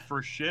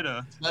 for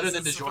shitta. It's better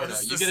than Is it DiGiorno.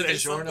 supposed You to get a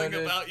say DiGiorno, something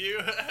dude. about you?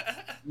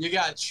 You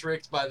got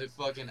tricked by the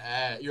fucking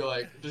ad. You're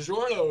like,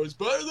 DiGiorno is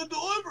better than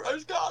delivery.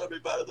 It's gotta be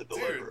better than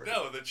delivery. Dude,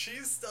 no, the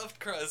cheese stuffed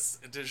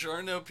crust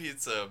DiGiorno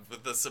pizza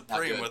with the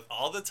Supreme good. with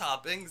all the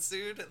toppings,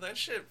 dude, that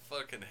shit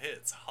fucking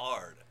hits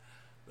hard.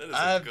 That is a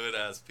I've- good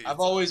ass pizza. I've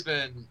always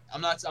been.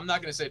 I'm not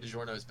gonna say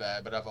DiGiorno is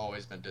bad, but I've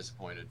always been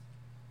disappointed.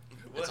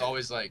 What? It's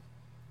always like,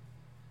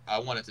 I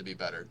want it to be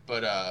better.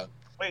 But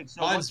Wait,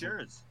 so Mine's- what's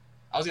yours?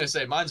 I was gonna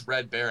say mine's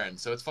Red Baron,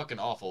 so it's fucking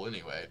awful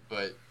anyway.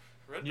 But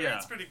Red Yeah.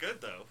 Baron's pretty good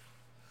though.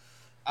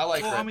 I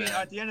like Well, Red I mean,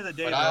 Baron. at the end of the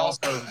day, But they're I all also-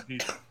 frozen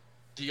pizza.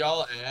 Do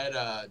y'all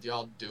add? Do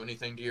y'all do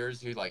anything to yours?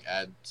 Do you like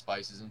add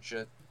spices and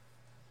shit?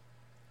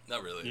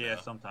 Not really. Yeah,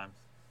 no. sometimes.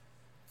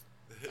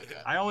 Okay.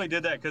 I only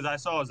did that because I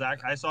saw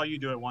Zach. I saw you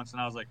do it once,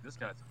 and I was like, "This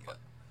guy's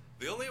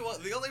The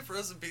only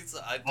frozen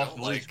pizza I off don't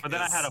the like. leash." But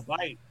then I is... had a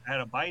bite. I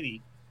had a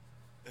bitey.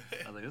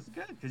 I was like, "This is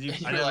good," because You're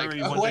I like, remember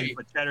you "Oh, wanted wait." to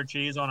put cheddar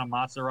cheese on a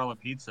mozzarella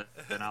pizza,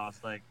 and I was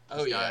like, "This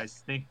Oh, yeah. guy's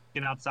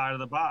thinking outside of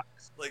the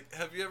box." Like,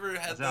 have you ever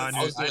had That's how I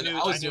those? knew.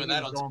 I was knew doing he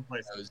that was on going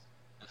places. I was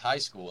in high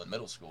school and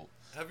middle school.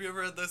 Have you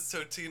ever had those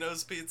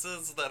Totino's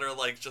pizzas that are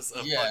like just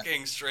a Yeah.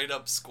 fucking straight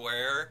up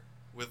square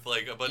with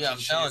like a bunch Yeah, of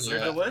I'm telling cheese you.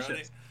 and They're pepperoni?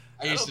 delicious.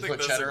 I used don't to think put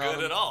those cheddar are on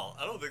good them. at all.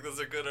 I don't think those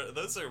are good.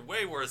 Those are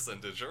way worse than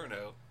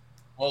DiGiorno.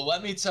 Well,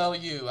 let me tell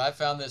you, I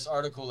found this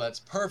article that's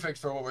perfect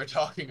for what we're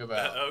talking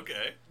about.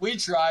 Okay. We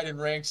tried and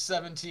ranked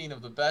 17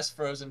 of the best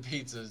frozen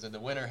pizzas, and the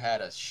winner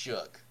had us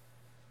shook.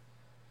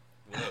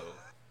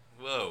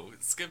 Whoa.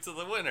 Skip to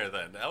the winner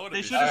then. I want to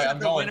They be should have Alright, said I'm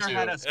the going winner to.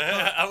 had us.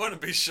 I want to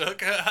be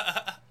shook.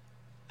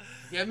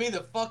 Give me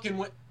the fucking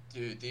win.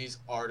 Dude, these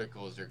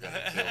articles are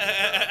gonna kill me,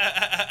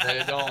 bro.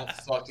 They don't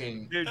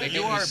fucking. Dude, they you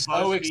get me are so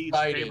BuzzFeed's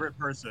excited. favorite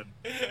person.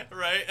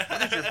 Right?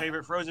 What is your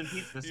favorite frozen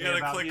pizza? You Say gotta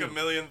about click you. a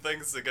million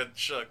things to get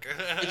shook.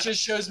 It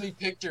just shows me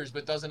pictures,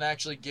 but doesn't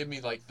actually give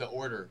me like the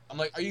order. I'm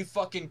like, are you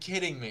fucking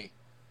kidding me?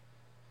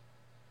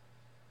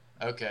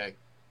 Okay,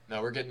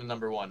 no, we're getting to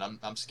number one.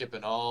 I'm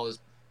skipping all this.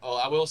 Oh,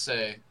 I will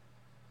say,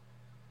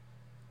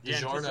 The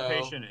DiGiorno.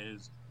 anticipation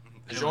is.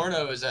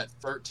 DiGiorno is at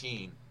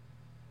 13.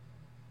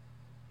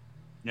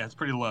 Yeah, it's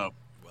pretty low.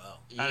 Wow.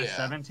 Out of Yeah.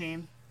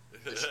 17.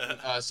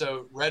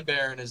 So Red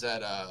Baron is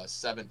at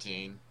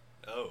 17.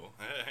 Oh.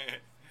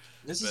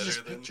 This is Better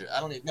just than- picture. I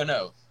don't even.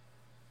 No.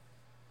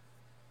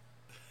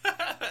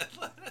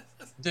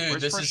 Dude,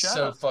 Where's this is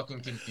so Freshetta?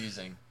 fucking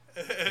confusing.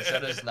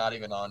 Frechetta's not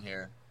even on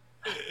here.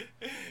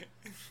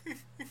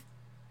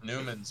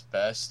 Newman's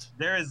best.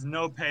 There is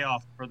no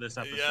payoff for this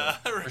episode. Yeah,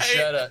 right.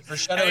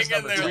 Freshetta Hang is in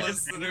number there, We 10.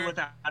 just ended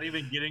without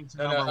even getting to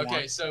No, number okay,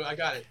 one. so I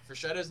got it.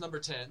 Freshetta is number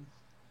 10.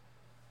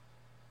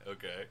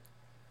 Okay.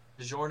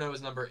 DiGiorno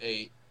is number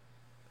 8.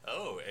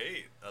 Oh,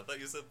 8. I thought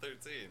you said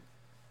 13.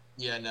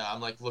 Yeah, no,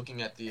 I'm like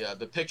looking at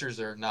the pictures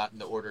are not in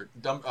the order.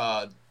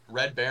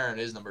 Red Baron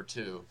is number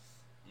 2,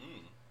 Mm.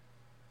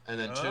 and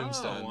then Oh,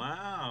 Tombstone.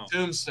 wow.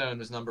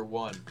 Tombstone is number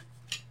 1.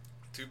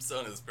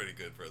 Tombstone is pretty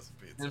good frozen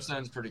pizza.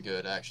 Tombstone's pretty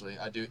good, actually.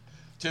 I do.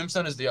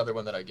 Tombstone is the other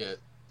one that I get,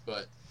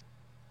 but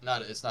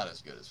it's not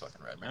as good as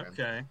fucking Red Baron.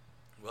 Okay.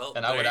 Well,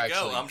 And there I would you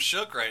actually- go. I'm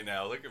shook right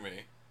now. Look at me.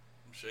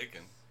 I'm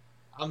shaking.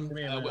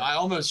 I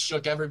almost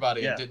shook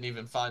everybody Yeah. and didn't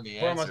even find the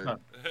Where am I answer.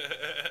 supposed-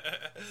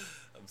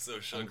 I'm so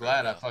shook. I'm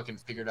glad right I fucking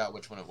figured out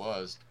which one it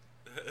was.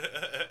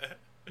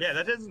 Yeah,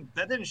 that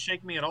didn't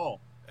shake me at all.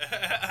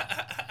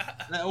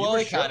 No, You well, were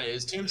it kind of shook.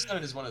 is.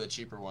 Tombstone is one of the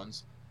cheaper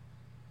ones.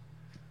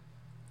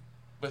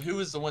 But who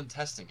was the one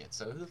testing it?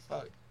 So who the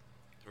fuck?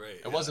 Right.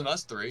 It wasn't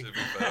us three. Did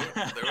we vote?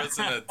 There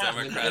wasn't a And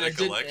democratic it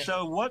did- election.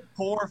 So what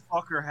poor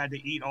fucker had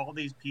to eat all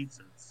these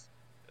pizzas?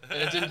 And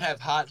it didn't have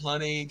hot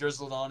honey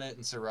drizzled on it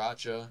and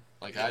siracha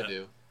like I Yeah.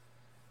 do.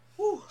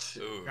 Whew.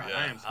 Ooh, God, I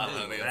yeah. am Hot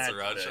smelling honey and that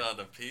sriracha today. on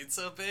a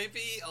pizza,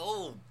 baby.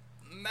 Oh,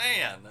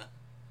 man. You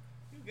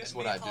That's getting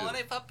what me I do.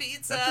 horny for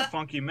pizza? That's a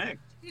funky mix.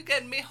 You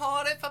getting me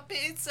horny for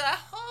pizza,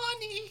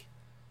 honey?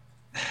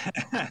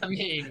 I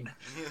mean,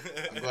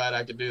 I'm glad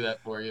I could do that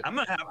for you.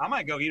 I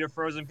might go eat a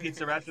frozen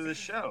pizza after this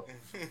show.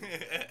 You're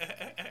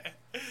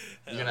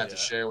gonna have to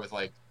share with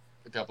like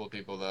a couple of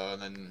people though,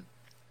 and then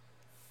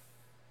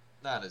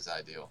not as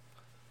ideal.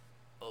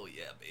 Oh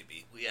yeah,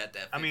 baby. We had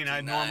that. I mean,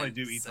 I normally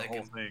do eat the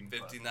whole 59 thing,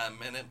 but-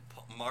 59-minute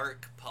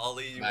mark.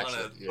 Polly, you Actually,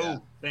 wanna yeah.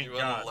 Oh, thank you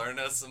wanna God. learn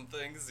us some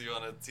things? You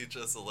wanna teach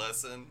us a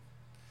lesson?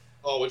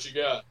 Oh, what you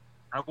got?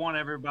 I want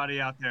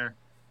everybody out there.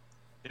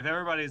 If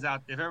everybody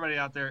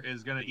out there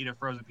is gonna eat a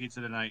frozen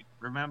pizza tonight,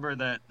 remember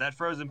that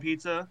frozen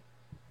pizza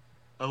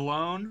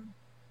alone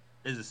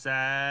is a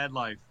sad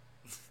life.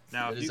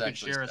 Now, It if is you could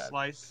actually share a sad.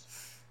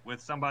 slice with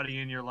somebody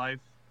in your life,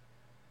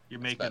 you're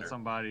It's making better.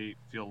 somebody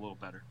feel a little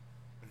better,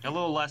 a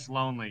little less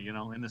lonely,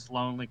 in this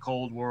lonely,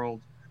 cold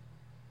world.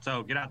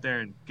 So get out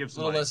there and give It's a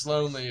little somebody less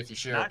lonely if you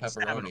share a Not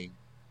stabbing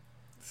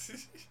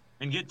pepperoni.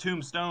 and get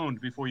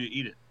tombstoned before you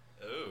eat it.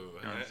 Oh,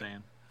 You know what I'm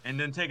saying? And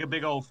then take a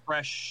big old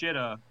fresh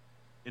shitta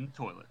in the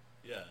toilet.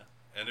 yeah.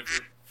 And if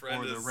your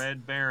friend Or the is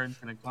Red Baron's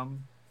gonna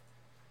come.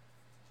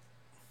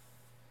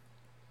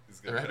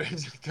 The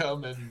Redwings are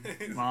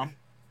coming.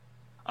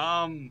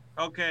 Mom.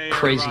 Okay,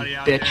 Crazy everybody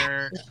out bitch.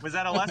 there. Was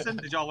that a lesson?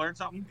 Did y'all learn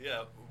something?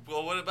 Yeah.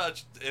 Well, what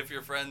about if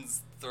your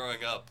friend's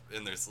throwing up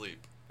in their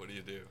sleep? What do?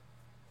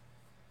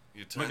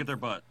 You Look at their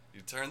butt.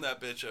 You turn that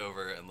bitch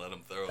over and let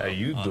them throw How up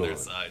you on their doing?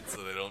 side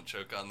so they don't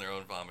choke on their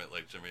own vomit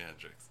like Jimi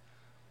Hendrix.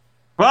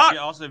 Yeah,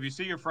 also, if you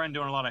see your friend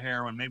doing a lot of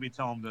heroin, maybe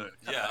tell him to...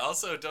 Yeah,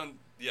 also don't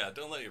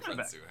let your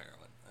friends do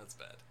heroin. That's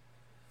bad.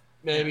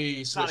 Maybe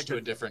Yeah, switch to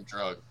a different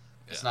drug.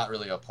 It's not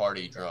really a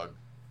party drug.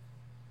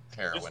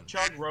 Heroin. Just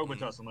chug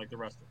Robitussin like the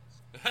rest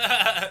of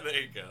us.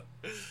 There you go.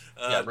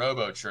 Yeah,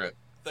 Robo Trip.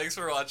 Thanks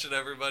for watching,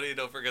 everybody.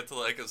 Don't forget to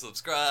like and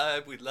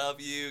subscribe. We love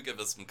you. Give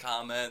us some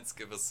comments.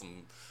 Give us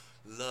some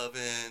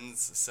love-ins.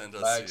 Send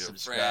us Like, to your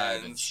subscribe,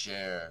 friends. and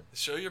share.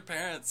 Show your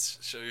parents.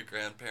 Show your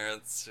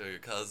grandparents. Show your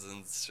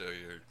cousins.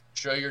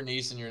 Show your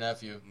niece and your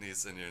nephew.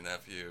 Niece and your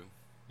nephew.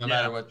 No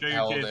matter what, show your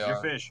how old kids, they your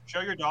are. fish.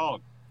 Show your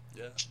dog.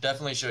 Yeah.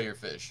 Definitely show your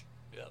fish.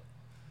 Yep.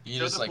 You Show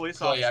just the like police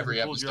play officer every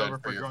who pulled you over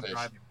episode for for your drunk fish.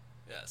 driving.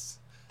 Yes.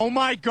 Oh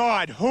my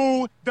God,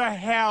 who the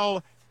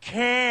hell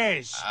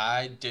cares?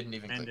 I didn't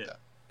even End click it.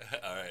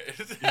 that. All right.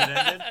 it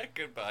ended?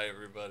 Goodbye,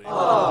 everybody.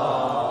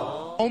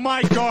 Oh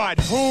my God,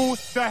 who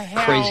the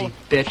hell Crazy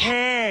bitch.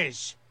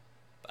 cares?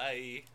 Bye.